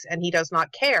likes, and he does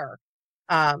not care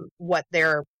what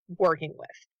they're working with.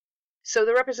 So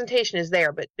the representation is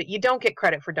there, but you don't get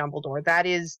credit for Dumbledore. That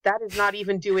is not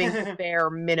even doing the bare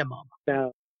minimum.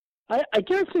 Now, I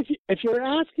guess if you're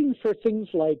asking for things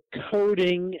like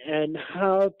coding and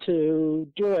how to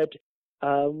do it,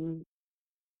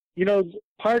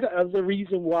 part of the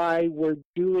reason why we're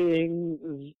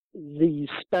doing the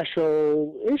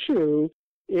special issue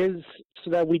is so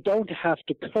that we don't have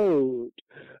to code,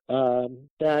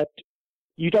 that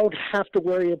you don't have to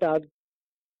worry about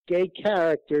gay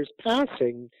characters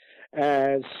passing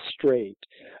as straight.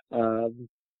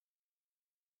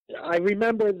 I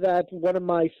remember that one of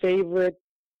my favorite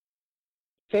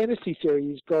fantasy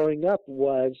series growing up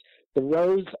was the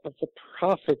Rose of the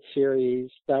Prophet series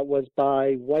that was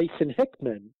by Weiss and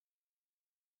Hickman.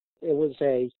 It was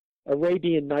a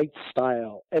Arabian Nights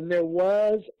style, and there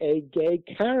was a gay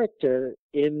character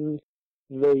in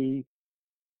the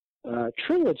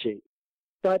trilogy,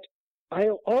 but I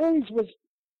always was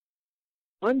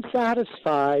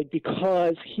unsatisfied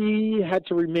because he had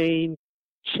to remain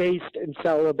chaste and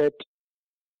celibate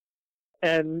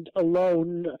and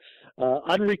alone,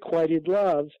 unrequited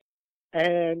love.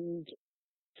 And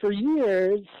for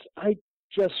years, I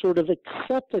just sort of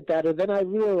accepted that. And then I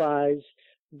realized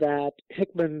that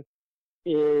Hickman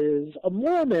is a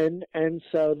Mormon, and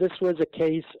so this was a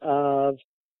case of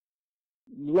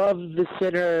love the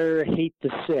sinner, hate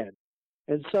the sin.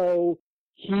 And so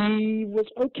he was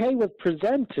okay with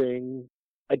presenting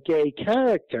a gay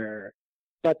character,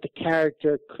 but the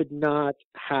character could not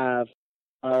have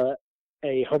a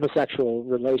homosexual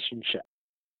relationship.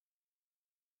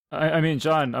 I mean,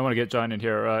 John, I want to get John in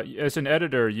here. As an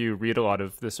editor, you read a lot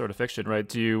of this sort of fiction, right?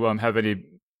 Do you have any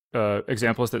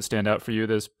examples that stand out for you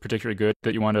that's particularly good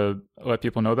that you want to let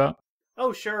people know about?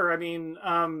 Oh, sure. I mean,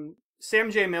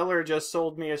 Sam J. Miller just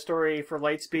sold me a story for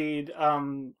Lightspeed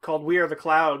called We Are the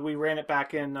Cloud. We ran it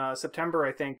back in September,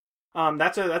 I think.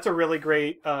 That's a really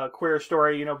great queer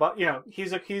story, but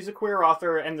he's a queer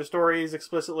author, and the story is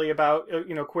explicitly about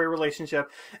queer relationship,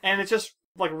 and it's just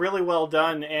like really well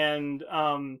done, and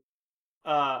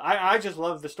I just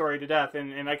love the story to death,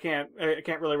 and I can't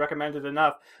really recommend it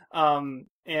enough.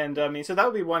 And I mean, so that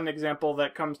would be one example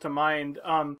that comes to mind.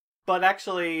 But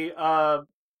actually,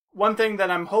 one thing that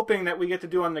I'm hoping that we get to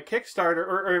do on the Kickstarter,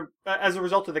 or as a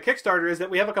result of the Kickstarter, is that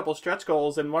we have a couple stretch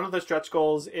goals, and one of the stretch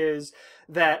goals is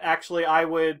that actually I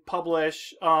would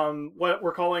publish what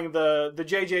we're calling the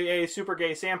JJA Super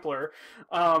Gay Sampler,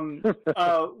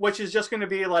 which is just going to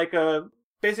be like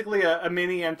basically a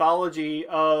mini anthology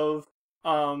of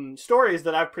stories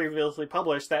that I've previously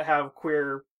published that have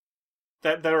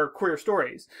that are queer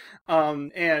stories.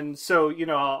 And so,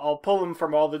 I'll pull them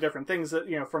from all the different things that,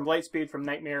 from Lightspeed, from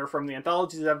Nightmare, from the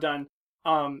anthologies I've done.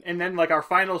 And then like our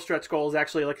final stretch goal is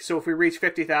actually like, so if we reach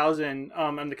 50,000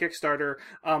 on the Kickstarter,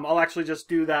 I'll actually just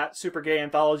do that super gay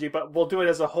anthology, but we'll do it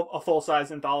as a full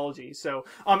size anthology. So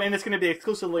and it's going to be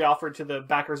exclusively offered to the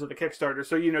backers of the Kickstarter.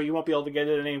 So you won't be able to get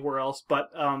it anywhere else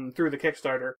but through the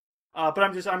Kickstarter. But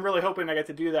I'm really hoping I get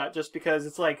to do that, just because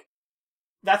it's like,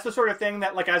 that's the sort of thing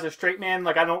that, like, as a straight man,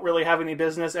 like, I don't really have any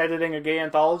business editing a gay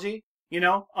anthology.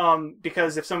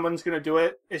 Because if someone's going to do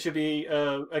it, it should be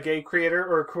a gay creator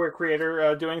or a queer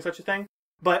creator doing such a thing.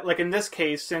 But, like, in this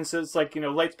case, since it's, like,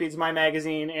 Lightspeed's my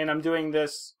magazine, and I'm doing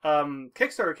this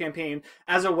Kickstarter campaign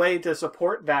as a way to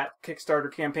support that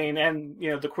Kickstarter campaign and,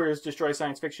 the Queers Destroy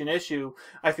Science Fiction issue,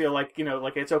 I feel like,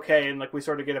 like, it's okay, and, like, we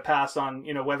sort of get a pass on,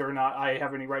 whether or not I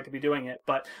have any right to be doing it.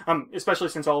 But, especially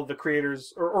since all of the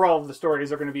creators, or all of the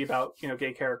stories are going to be about,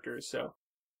 gay characters, so...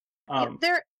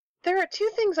 There are two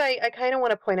things I kind of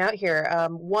want to point out here.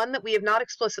 One that we have not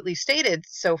explicitly stated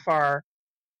so far,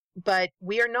 but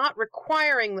we are not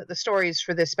requiring that the stories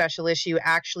for this special issue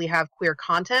actually have queer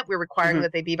content. We're requiring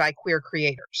that they be by queer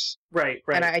creators. Right.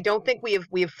 And I don't think we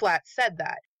have flat said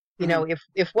that.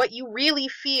 If what you really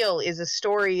feel is a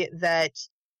story that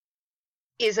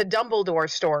is a Dumbledore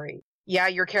story, yeah,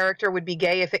 your character would be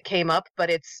gay if it came up, but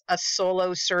it's a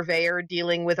solo surveyor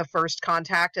dealing with a first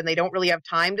contact and they don't really have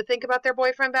time to think about their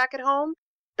boyfriend back at home,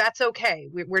 that's okay.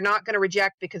 We're not going to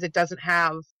reject because it doesn't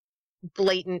have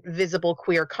blatant, visible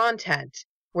queer content.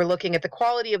 We're looking at the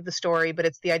quality of the story, but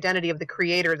it's the identity of the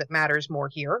creator that matters more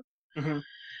here.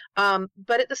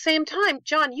 But at the same time,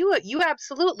 John, you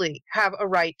absolutely have a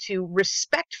right to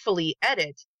respectfully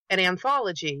edit an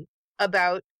anthology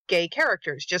about gay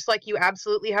characters, just like you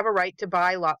absolutely have a right to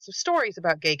buy lots of stories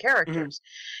about gay characters.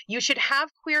 You should have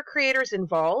queer creators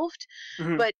involved,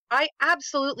 but I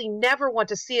absolutely never want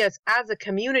to see us as a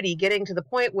community getting to the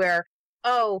point where,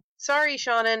 oh, sorry,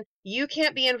 Seanan, you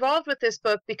can't be involved with this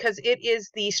book because it is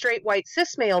the straight white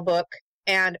cis male book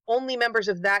and only members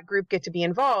of that group get to be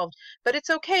involved. But it's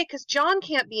okay because John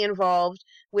can't be involved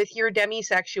with your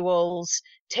demisexuals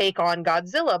take on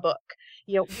Godzilla book.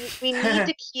 We need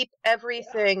to keep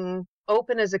everything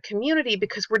open as a community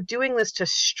because we're doing this to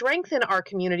strengthen our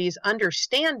community's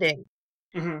understanding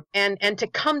and to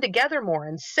come together more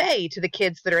and say to the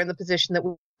kids that are in the position that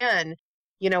we're in,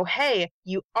 hey,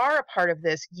 you are a part of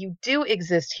this. You do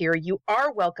exist here. You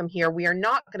are welcome here. We are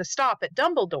not going to stop at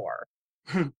Dumbledore.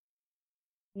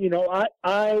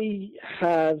 I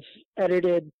have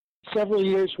edited several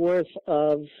years worth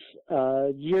of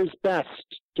Year's Best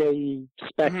gay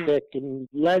spec fic and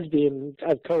lesbian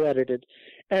I've co-edited,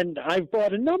 and I've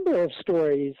bought a number of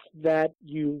stories that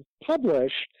you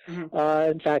publish.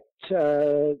 In fact,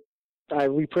 I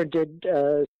reprinted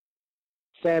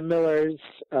Sam Miller's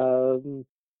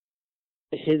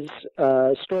his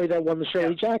story that won the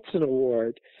Shirley Jackson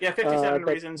Award. 57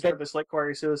 Reasons for the Slight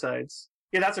Quarry Suicides.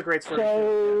 Yeah, that's a great story.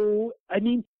 So, I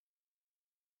mean,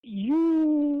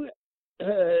 you,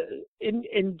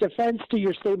 in defense to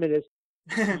your statement, is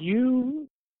you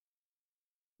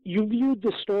viewed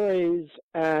the stories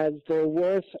as they're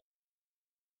worth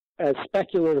as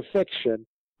speculative fiction,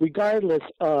 regardless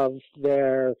of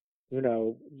their,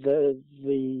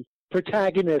 the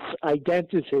protagonist's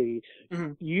identity.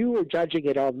 You were judging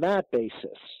it on that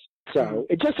basis. So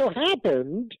it just so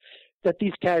happened that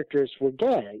these characters were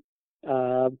gay.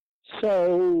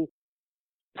 So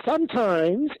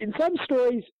sometimes, in some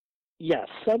stories, yes,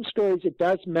 some stories it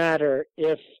does matter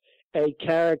if a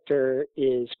character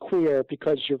is queer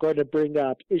because you're going to bring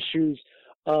up issues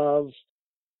of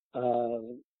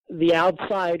the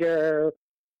outsider,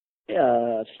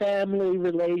 family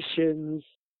relations,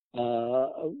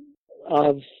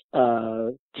 of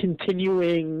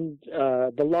continuing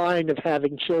the line of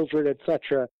having children,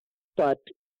 etc. But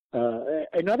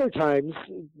in other times,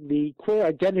 the queer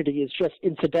identity is just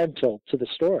incidental to the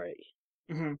story.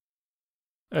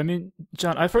 I mean,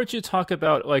 John, I've heard you talk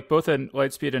about, like, both in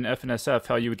Lightspeed and FNSF,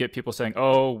 how you would get people saying,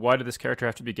 oh, why did this character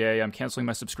have to be gay? I'm canceling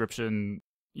my subscription.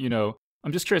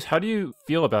 I'm just curious, how do you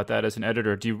feel about that as an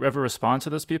editor? Do you ever respond to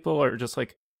those people, or just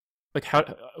like how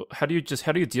do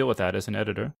you deal with that as an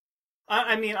editor?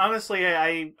 I mean, honestly,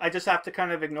 I just have to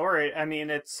kind of ignore it. I mean,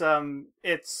 it's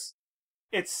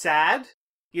sad,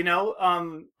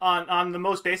 on the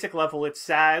most basic level, it's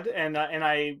sad, and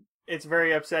it's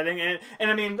very upsetting. And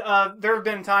I mean, there have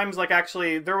been times, like,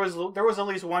 actually, there was at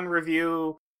least one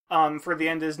review for The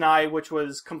End Is Nigh, which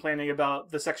was complaining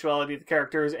about the sexuality of the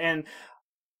characters, and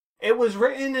it was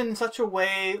written in such a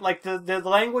way, like, the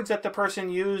language that the person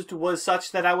used was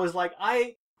such that I was like,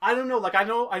 I I don't know, like, I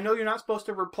know you're not supposed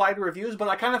to reply to reviews, but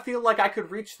I kind of feel like I could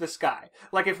reach this guy.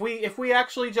 Like, if we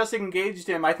actually just engaged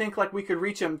him, I think, like, we could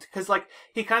reach him, because, like,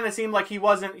 he kind of seemed like he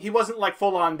wasn't, like,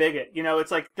 full-on bigot, you know? It's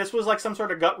like, this was, like, some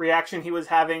sort of gut reaction he was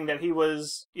having that he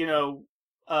was, you know,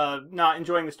 not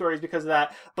enjoying the stories because of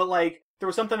that. But, like, there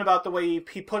was something about the way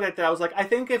he put it that I was like, I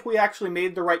think if we actually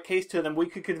made the right case to them, we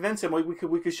could convince him,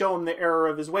 we could show him the error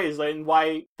of his ways, like, and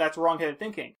why that's wrong-headed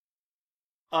thinking.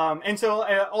 And so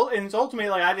ultimately,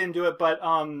 like, I didn't do it, but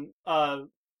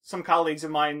some colleagues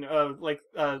of mine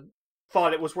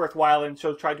thought it was worthwhile, and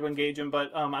so tried to engage him, but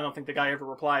I don't think the guy ever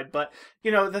replied. But,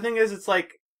 you know, the thing is, it's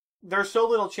like, there's so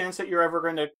little chance that you're ever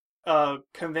going to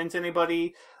convince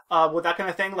anybody with that kind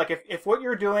of thing. Like, if what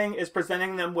you're doing is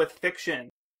presenting them with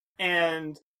fiction,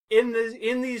 and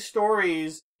in these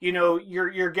stories, you know,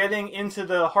 you're getting into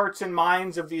the hearts and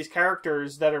minds of these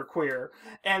characters that are queer,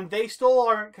 and they still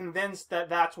aren't convinced that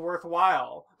that's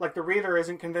worthwhile. Like, the reader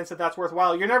isn't convinced that that's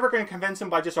worthwhile. You're never going to convince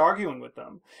them by just arguing with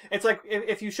them. It's like,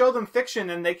 if you show them fiction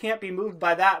and they can't be moved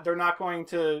by that, they're not going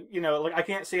to, you know, like, I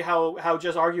can't see how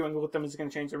just arguing with them is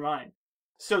going to change their mind.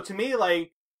 So to me,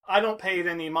 like, I don't pay it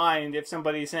any mind if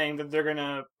somebody's saying that they're going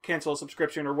to cancel a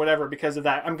subscription or whatever because of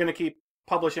that. I'm going to keep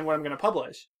publishing what I'm going to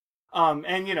publish.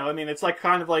 And, you know, I mean, it's like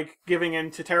kind of like giving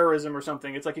in to terrorism or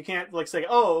something. It's like, you can't, like, say,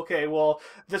 oh, okay, well,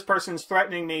 this person's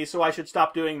threatening me, so I should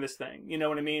stop doing this thing. You know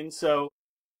what I mean? So,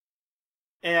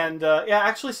 and, yeah,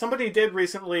 actually, somebody did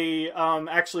recently,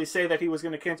 actually say that he was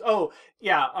going to cancel. Oh,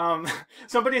 yeah,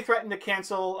 somebody threatened to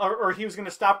cancel, or he was going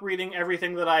to stop reading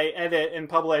everything that I edit and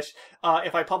publish,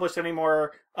 if I published any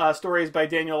more, stories by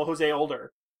Daniel Jose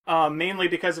Older. Mainly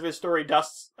because of his story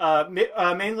Dust.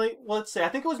 Mainly, well, let's say, I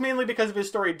think it was mainly because of his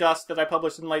story Dust that I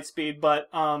published in Lightspeed, but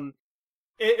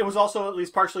it was also at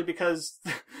least partially because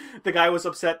the guy was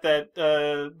upset that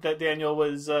that Daniel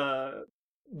was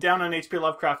down on H.P.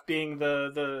 Lovecraft being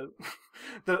the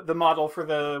model for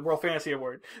the World Fantasy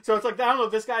Award. So it's like, I don't know,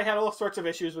 this guy had all sorts of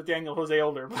issues with Daniel Jose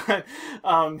Older, but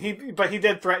he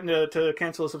did threaten to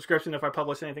cancel a subscription if I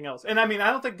published anything else. And I mean, I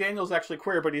don't think Daniel's actually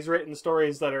queer, but he's written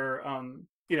stories that are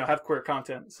you know, have queer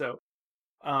content. So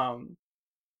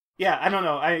yeah, I don't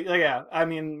know. I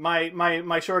mean,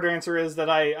 my short answer is that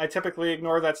I typically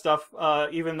ignore that stuff,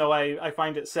 even though I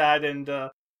find it sad and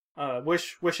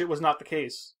wish it was not the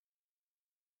case.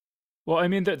 Well, I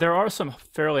mean, there are some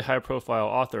fairly high-profile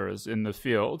authors in the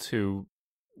field who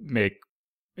make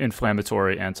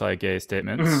inflammatory anti-gay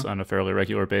statements on a fairly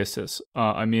regular basis.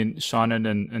 I mean, Seanan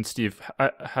and Steve,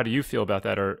 how do you feel about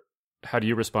that, or how do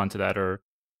you respond to that, or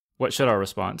what should our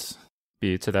response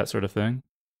be to that sort of thing?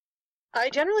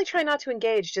 I generally try not to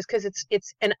engage just because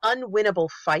it's an unwinnable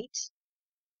fight.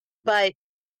 But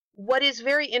what is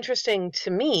very interesting to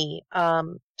me,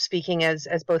 speaking as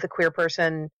both a queer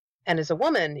person and as a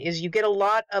woman, is you get a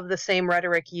lot of the same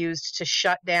rhetoric used to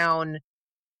shut down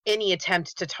any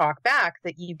attempt to talk back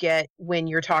that you get when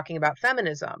you're talking about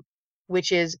feminism,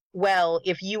 which is, well,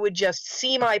 if you would just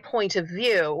see my point of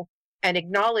view and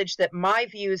acknowledge that my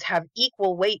views have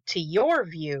equal weight to your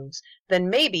views,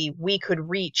 then maybe we could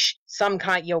reach some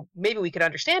kind, you know, maybe we could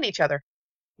understand each other.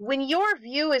 When your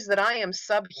view is that I am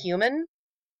subhuman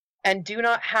and do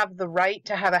not have the right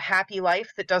to have a happy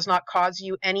life that does not cause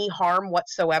you any harm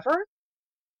whatsoever,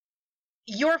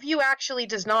 your view actually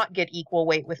does not get equal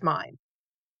weight with mine.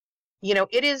 You know,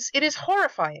 it is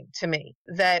horrifying to me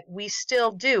that we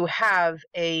still do have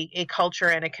a culture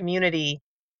and a community,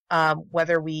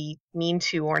 whether we mean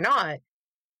to or not,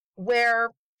 where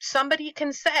somebody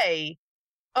can say,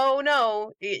 oh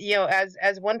no, you know,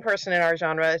 as one person in our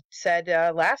genre said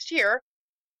last year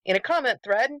in a comment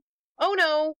thread, oh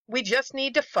no, we just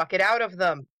need to fuck it out of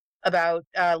them about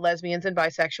lesbians and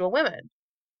bisexual women.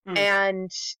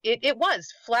 And it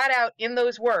was flat out in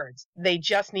those words, they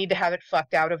just need to have it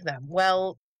fucked out of them.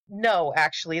 Well, no,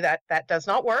 actually, that does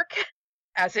not work,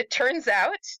 as it turns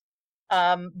out.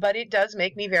 But it does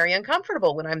make me very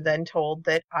uncomfortable when I'm then told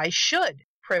that I should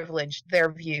privilege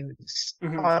their views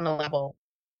on a level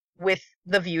with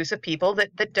the views of people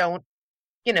that don't,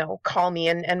 you know, call me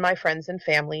and my friends and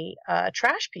family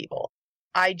trash people.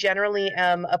 I generally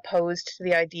am opposed to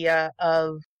the idea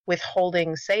of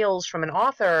withholding sales from an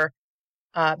author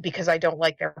because I don't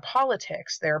like their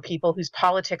politics. There are people whose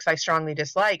politics I strongly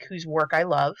dislike, whose work I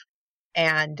love,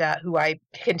 and who I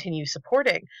continue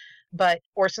supporting. But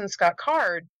Orson Scott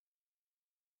Card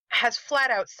has flat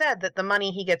out said that the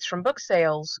money he gets from book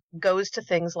sales goes to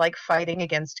things like fighting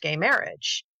against gay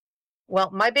marriage. Well,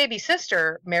 my baby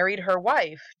sister married her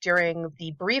wife during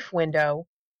the brief window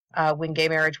when gay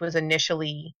marriage was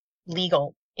initially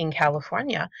legal in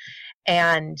California.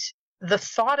 And the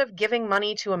thought of giving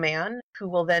money to a man who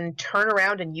will then turn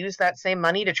around and use that same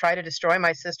money to try to destroy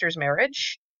my sister's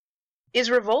marriage is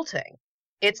revolting.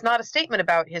 It's not a statement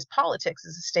about his politics.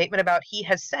 It's a statement about he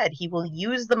has said he will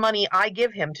use the money I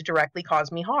give him to directly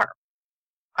cause me harm.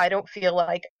 I don't feel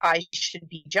like I should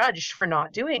be judged for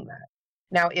not doing that.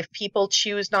 Now, if people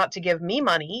choose not to give me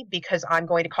money because I'm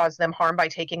going to cause them harm by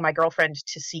taking my girlfriend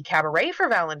to see Cabaret for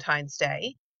Valentine's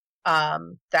Day,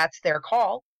 that's their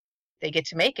call. They get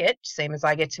to make it, same as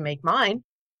I get to make mine.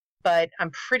 But I'm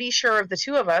pretty sure of the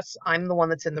two of us, I'm the one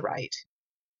that's in the right.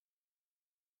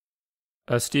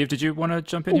 Steve, did you want to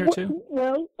jump in here too?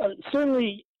 Well,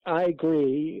 certainly I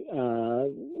agree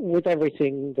with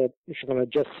everything that Shawna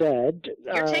just said.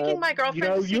 You're taking my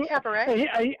girlfriend to see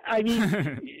Cabaret? I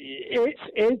mean,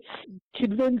 it's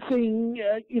convincing,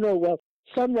 well,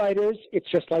 some writers,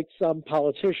 it's just like some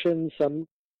politicians, some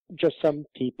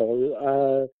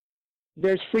people.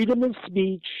 There's freedom of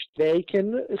speech. They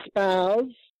can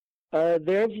espouse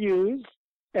their views,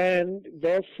 and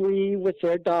they're free with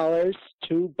their dollars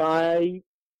to buy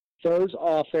those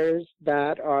authors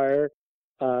that are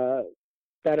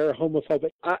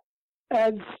homophobic.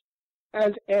 As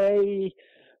a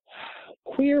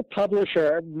queer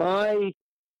publisher,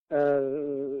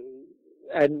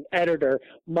 an editor,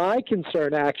 my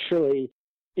concern actually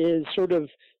is sort of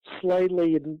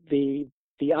slightly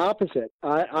the opposite.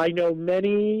 I know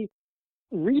many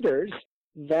readers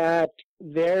that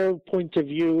their point of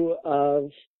view of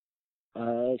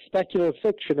speculative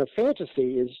fiction, of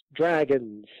fantasy, is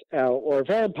dragons or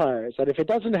vampires, and if it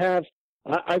doesn't have,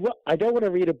 I don't want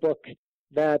to read a book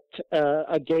that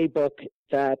a gay book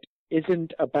that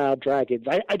isn't about dragons.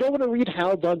 I don't want to read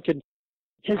Hal Duncan.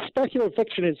 His speculative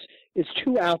fiction is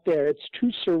too out there. It's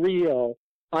too surreal.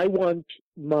 I want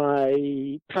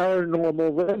my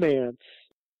paranormal romance.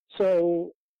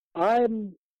 So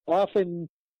I'm often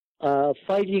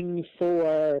fighting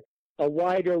for a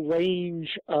wider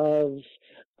range of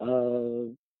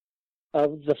the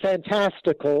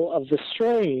fantastical, of the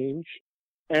strange,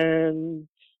 and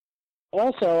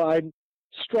also I'm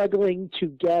struggling to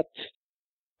get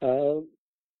the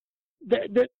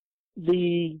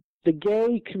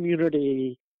gay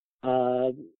community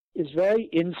is very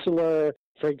insular.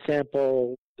 For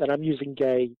example, that I'm using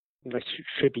gay, and I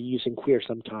should be using queer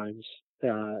sometimes.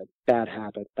 Bad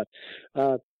habit, but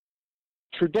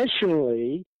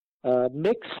traditionally,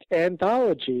 mixed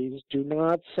anthologies do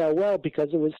not sell well because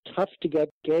it was tough to get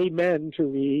gay men to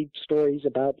read stories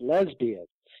about lesbians,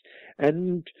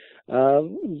 and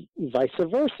vice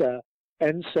versa.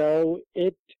 And so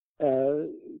the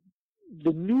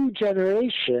new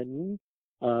generation,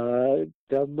 the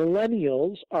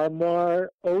millennials, are more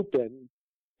open.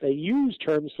 They use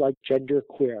terms like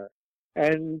genderqueer,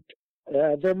 and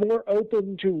they're more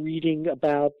open to reading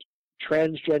about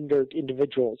transgendered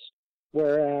individuals.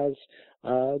 Whereas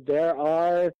there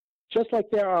are, just like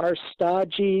there are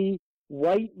stodgy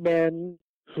white men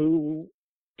who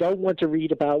don't want to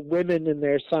read about women in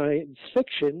their science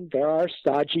fiction, there are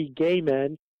stodgy gay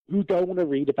men who don't want to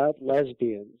read about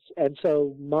lesbians. And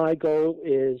so my goal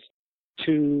is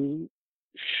to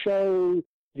show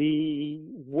the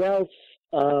wealth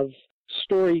of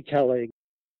storytelling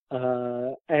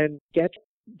and get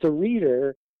the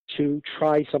reader to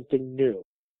try something new.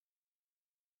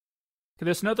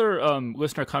 There's another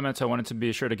listener comment I wanted to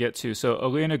be sure to get to. So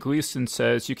Elena Gleason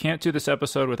says, you can't do this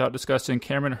episode without discussing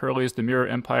Cameron Hurley's The Mirror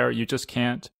Empire. You just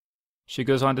can't. She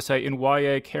goes on to say, in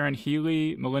YA, Karen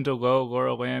Healy, Melinda Lowe,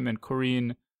 Laura Lamb, and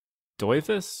Corinne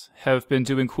Doivas have been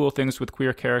doing cool things with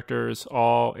queer characters,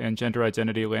 all, and gender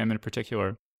identity, Lamb in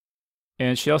particular.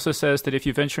 And she also says that if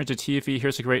you venture into TV,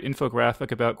 here's a great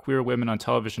infographic about queer women on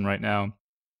television right now.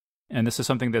 And this is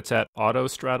something that's at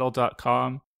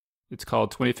autostraddle.com. It's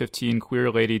called 2015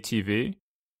 Queer Lady TV.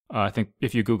 I think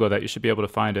if you Google that, you should be able to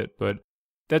find it. But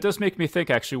that does make me think,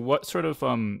 actually, what sort of,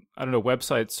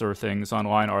 websites or things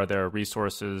online are there,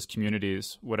 resources,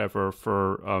 communities, whatever,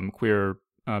 for queer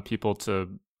people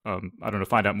to,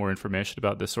 find out more information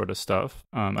about this sort of stuff?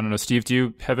 I don't know, Steve, do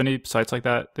you have any sites like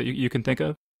that you can think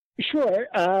of? Sure.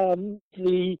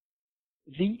 The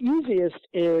easiest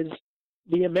is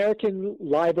the American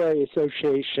Library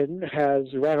Association has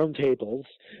roundtables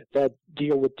that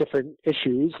deal with different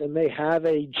issues, and they have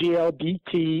a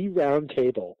GLBT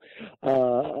roundtable.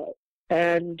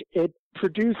 And it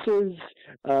produces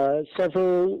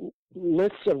several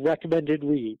lists of recommended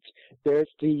reads. There's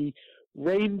the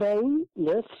Rainbow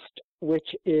list,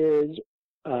 which is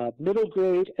middle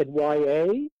grade and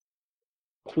YA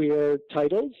queer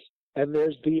titles, and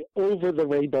there's the Over the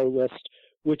Rainbow list,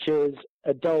 which is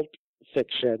adult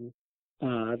fiction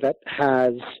that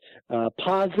has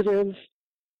positive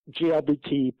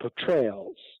GLBT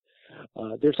portrayals.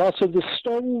 There's also the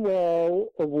Stonewall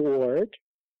Award,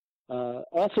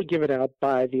 also given out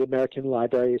by the American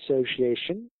Library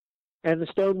Association. And the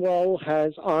Stonewall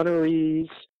has honorees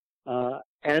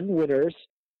and winners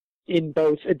in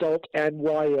both adult and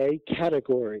YA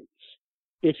categories.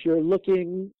 If you're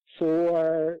looking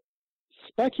for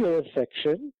speculative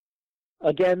fiction,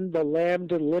 again, the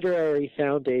Lambda Literary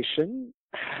Foundation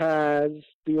has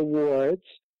the awards.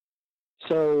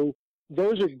 So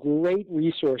those are great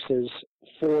resources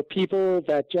for people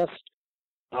that just,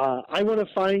 I want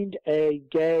to find a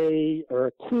gay or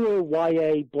a queer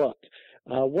YA book.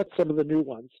 What's some of the new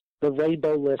ones? The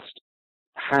Rainbow List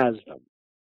has them.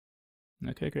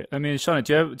 Okay, great. I mean, Shauna,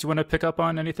 do you want to pick up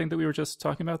on anything that we were just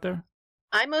talking about there?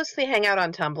 I mostly hang out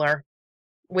on Tumblr,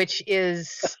 which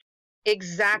is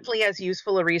exactly as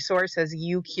useful a resource as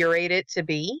you curate it to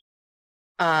be,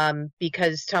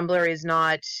 because Tumblr is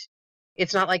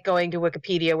it's not like going to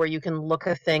Wikipedia where you can look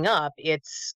a thing up.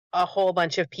 It's a whole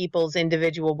bunch of people's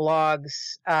individual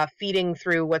blogs feeding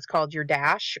through what's called your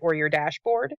dash or your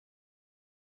dashboard.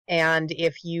 And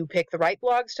if you pick the right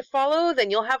blogs to follow,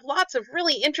 then you'll have lots of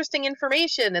really interesting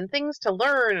information and things to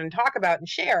learn and talk about and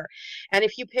share. And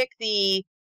if you pick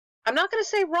I'm not going to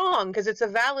say wrong because it's a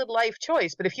valid life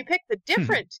choice, but if you pick the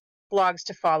different blogs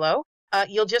to follow,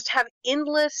 you'll just have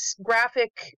endless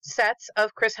graphic sets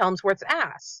of Chris Helmsworth's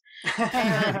ass.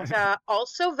 And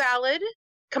also valid,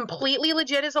 completely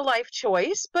legit as a life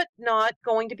choice, but not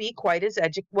going to be quite as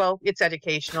it's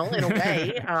educational in a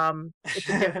way. It's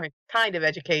a different kind of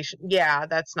education. Yeah,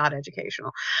 that's not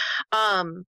educational.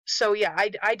 So yeah,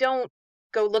 I don't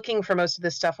go looking for most of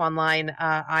this stuff online.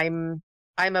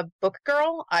 I'm a book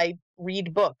girl. I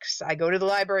read books. I go to the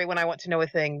library when I want to know a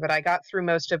thing, but I got through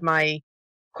most of my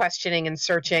questioning and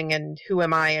searching and who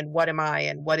am I and what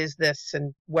is this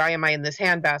and why am I in this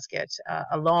handbasket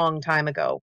a long time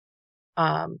ago.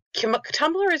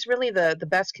 Tumblr is really the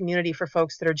best community for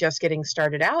folks that are just getting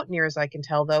started out, near as I can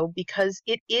tell, though, because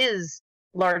it is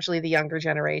largely the younger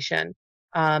generation.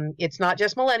 It's not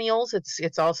just millennials.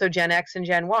 It's also Gen X and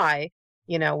Gen Y.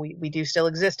 You know, we do still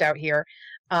exist out here.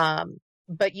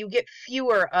 But you get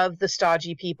fewer of the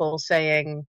stodgy people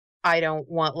saying, I don't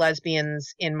want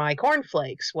lesbians in my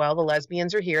cornflakes. Well, the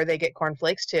lesbians are here. They get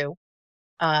cornflakes too.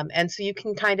 And so you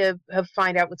can kind of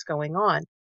find out what's going on.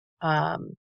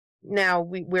 Now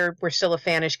we're still a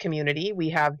fanish community. We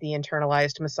have the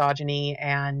internalized misogyny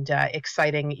and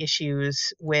exciting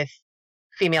issues with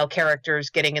female characters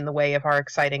getting in the way of our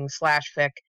exciting slash fic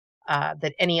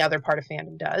that any other part of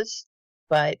fandom does.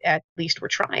 But at least we're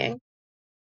trying.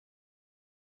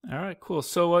 All right, cool.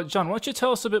 So, John, why don't you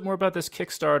tell us a bit more about this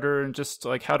Kickstarter and just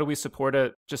like how do we support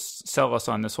it? Just sell us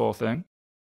on this whole thing.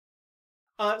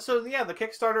 So the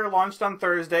Kickstarter launched on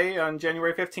Thursday, on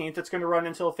January 15th. It's going to run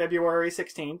until February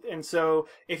 16th. And so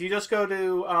if you just go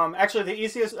to, actually the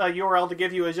easiest URL to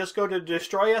give you is just go to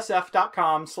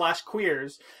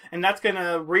destroysf.com/queers, and that's going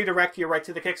to redirect you right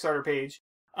to the Kickstarter page.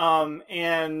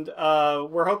 And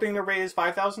we're hoping to raise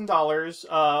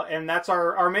 $5,000, and that's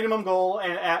our minimum goal.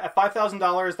 And at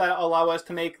 $5,000, that'll allow us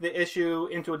to make the issue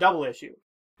into a double issue.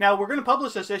 Now, we're going to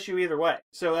publish this issue either way.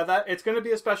 So it's going to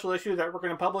be a special issue that we're going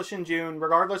to publish in June,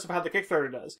 regardless of how the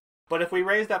Kickstarter does. But if we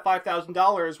raise that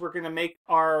 $5,000, we're going to make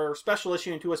our special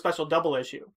issue into a special double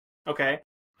issue. Okay?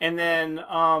 And then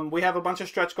we have a bunch of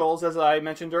stretch goals, as I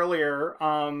mentioned earlier.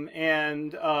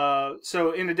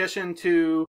 So in addition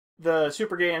to the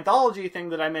Super Gay Anthology thing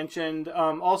that I mentioned,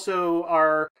 also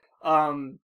our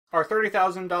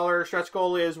 $30,000 stretch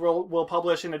goal is we'll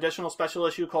publish an additional special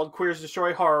issue called Queers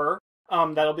Destroy Horror.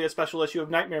 That'll be a special issue of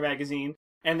Nightmare Magazine.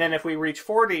 And then if we reach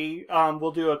 40,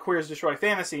 we'll do a Queers Destroy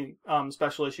Fantasy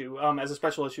special issue as a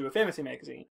special issue of Fantasy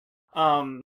Magazine.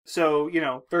 So,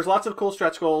 there's lots of cool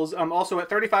stretch goals. Also at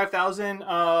 35,000,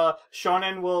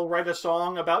 Seanan will write a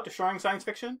song about destroying science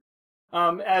fiction.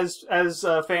 As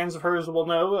fans of hers will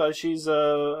know, she's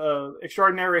a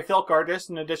extraordinary filk artist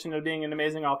in addition to being an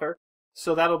amazing author.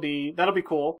 So that'll be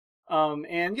cool. If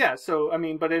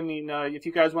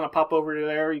you guys want to pop over to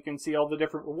there, you can see all the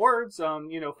different rewards.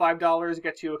 $5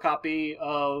 gets you a copy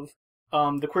of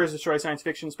the Queers Destroy Science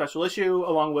Fiction special issue,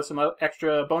 along with some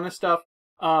extra bonus stuff.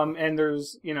 And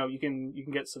there's, you can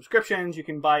get subscriptions, you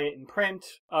can buy it in print,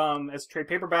 as a trade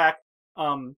paperback,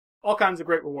 all kinds of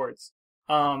great rewards.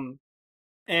 So,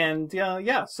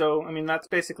 that's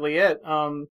basically it.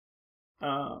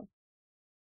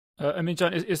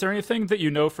 John, is there anything that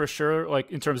you know for sure, like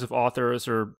in terms of authors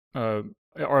or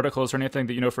articles or anything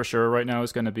that you know for sure right now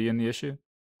is going to be in the issue?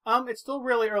 It's still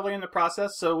really early in the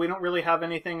process, so we don't really have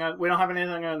anything. We don't have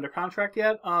anything under contract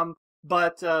yet.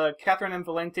 But Catherine M.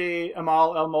 Valente,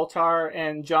 Amal El Moltar,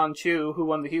 and John Chu, who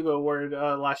won the Hugo Award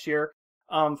last year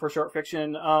for short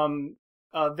fiction,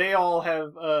 they all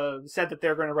have said that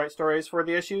they're going to write stories for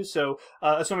the issue. So,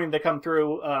 assuming they come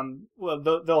through,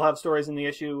 they'll have stories in the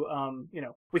issue.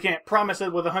 We can't promise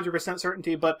it with 100%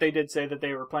 certainty, but they did say that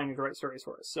they were planning to write stories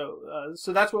for us.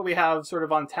 So that's what we have sort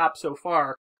of on tap so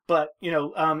far. But,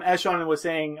 as Seanan was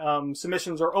saying,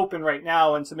 submissions are open right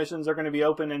now, and submissions are going to be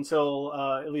open until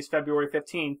at least February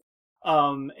 15th.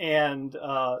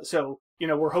 So,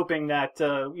 we're hoping that,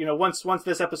 once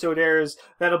this episode airs,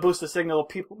 that'll boost the signal.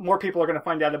 More people are going to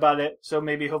find out about it. So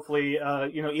maybe, hopefully,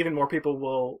 even more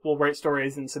people will write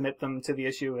stories and submit them to the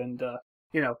issue. And,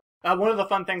 one of the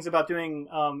fun things about doing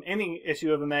any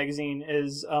issue of a magazine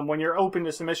is when you're open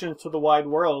to submissions to the wide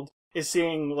world, is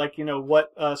seeing,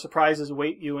 what surprises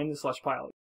await you in the slush pile.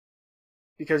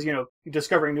 Because, you're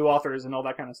discovering new authors and all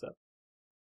that kind of stuff.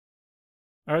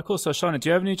 All right, cool. So, Seanan, do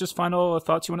you have any just final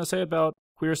thoughts you want to say about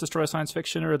Queers Destroy Science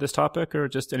Fiction or this topic, or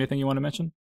just anything you want to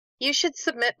mention? You should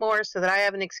submit more so that I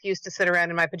have an excuse to sit around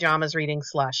in my pajamas reading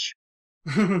slush.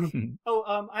 I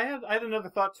had another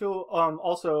thought too.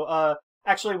 Also,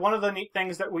 actually, one of the neat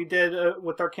things that we did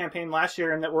with our campaign last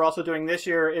year, and that we're also doing this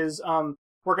year, is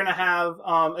we're going to have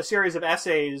a series of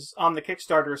essays on the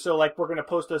Kickstarter. So, we're going to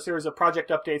post a series of project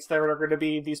updates that are going to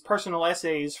be these personal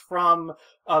essays from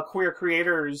queer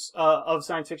creators of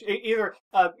science fiction, either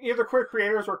queer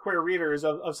creators or queer readers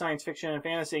of science fiction and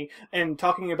fantasy, and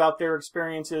talking about their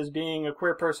experiences being a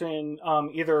queer person,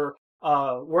 either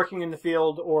working in the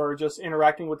field or just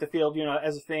interacting with the field,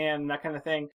 as a fan, that kind of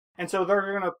thing. And so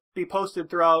they're going to be posted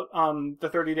throughout the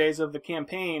 30 days of the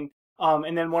campaign.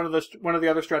 And then one of the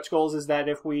other stretch goals is that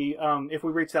if we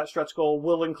reach that stretch goal,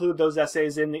 we'll include those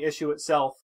essays in the issue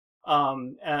itself.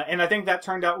 And I think that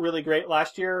turned out really great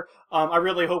last year. I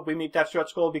really hope we meet that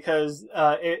stretch goal because,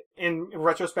 in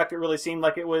retrospect, it really seemed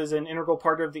like it was an integral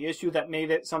part of the issue that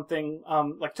made it something,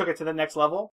 took it to the next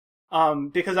level.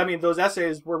 Because those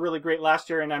essays were really great last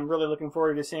year, and I'm really looking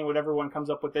forward to seeing what everyone comes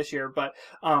up with this year. But,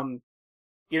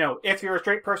 if you're a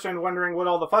straight person wondering what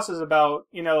all the fuss is about,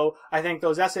 I think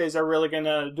those essays are really going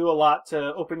to do a lot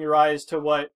to open your eyes to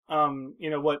what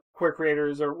queer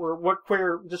creators or what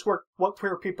queer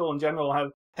people in general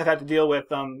have had to deal with,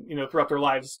 throughout their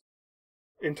lives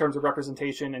in terms of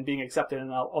representation and being accepted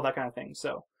and all that kind of thing.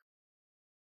 So.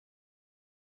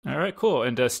 All right, cool.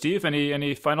 And Steve,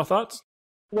 any final thoughts?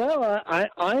 Well,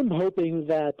 I'm hoping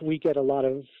that we get a lot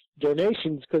of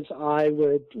donations because I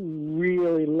would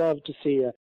really love to see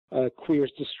a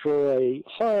Queers Destroy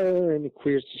horror and a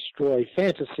Queers Destroy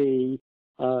fantasy.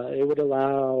 It would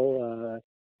allow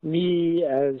me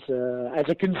as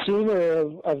a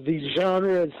consumer of these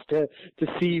genres to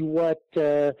see what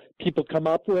people come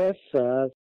up with,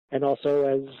 and also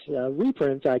as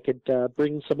reprint, I could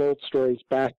bring some old stories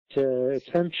back to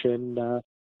attention.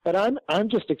 But I'm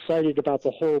just excited about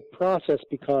the whole process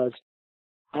because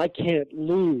I can't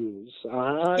lose.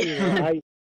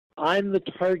 I'm the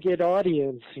target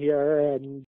audience here,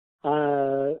 and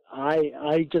I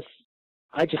just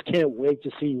can't wait to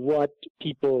see what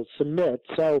people submit.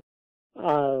 So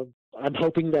I'm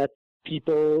hoping that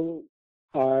people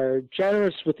are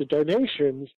generous with the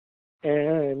donations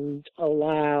and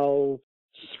allow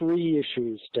 3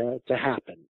 issues to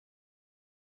happen.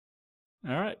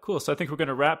 All right, cool. So I think we're going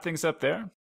to wrap things up there.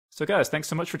 So guys, thanks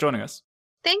so much for joining us.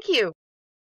 Thank you.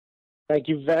 Thank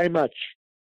you very much.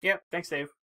 Yeah, thanks, Dave.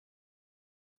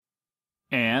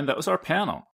 And that was our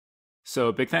panel.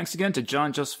 So big thanks again to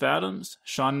John Joseph Adams,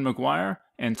 Seanan McGuire,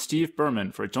 and Steve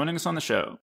Berman for joining us on the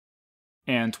show.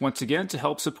 And once again, to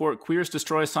help support Queers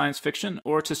Destroy Science Fiction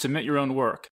or to submit your own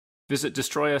work, visit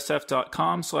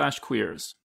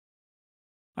destroysf.com/queers.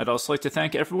 I'd also like to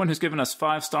thank everyone who's given us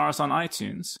 5 stars on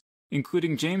iTunes,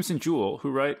 including James and Jewel,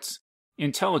 who writes,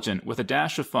 "Intelligent with a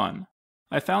dash of fun.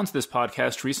 I found this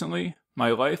podcast recently.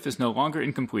 My life is no longer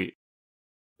incomplete."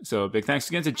 So big thanks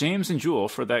again to James and Jewel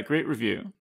for that great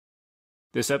review.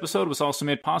 This episode was also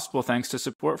made possible thanks to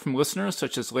support from listeners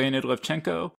such as Leonid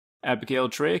Levchenko, Abigail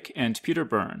Drake, and Peter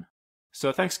Byrne.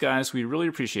 So thanks guys, we really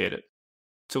appreciate it.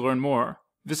 To learn more,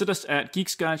 visit us at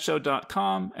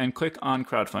geeksguideshow.com and click on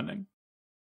crowdfunding.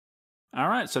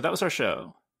 Alright, so that was our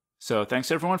show. So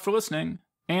thanks everyone for listening,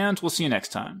 and we'll see you next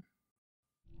time.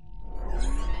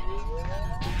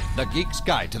 The Geek's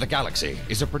Guide to the Galaxy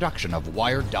is a production of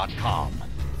Wired.com.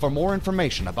 For more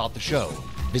information about the show,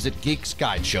 visit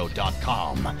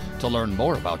geeksguideshow.com. To learn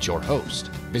more about your host,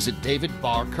 visit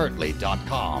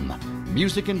davidbarrkirtley.com.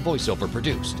 Music and voiceover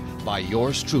produced by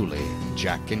yours truly,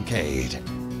 Jack Kincaid.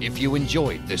 If you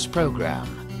enjoyed this program,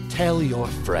 tell your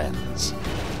friends.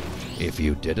 If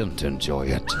you didn't enjoy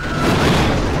it,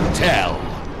 tell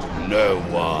no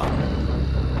one.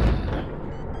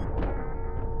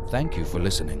 Thank you for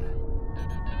listening.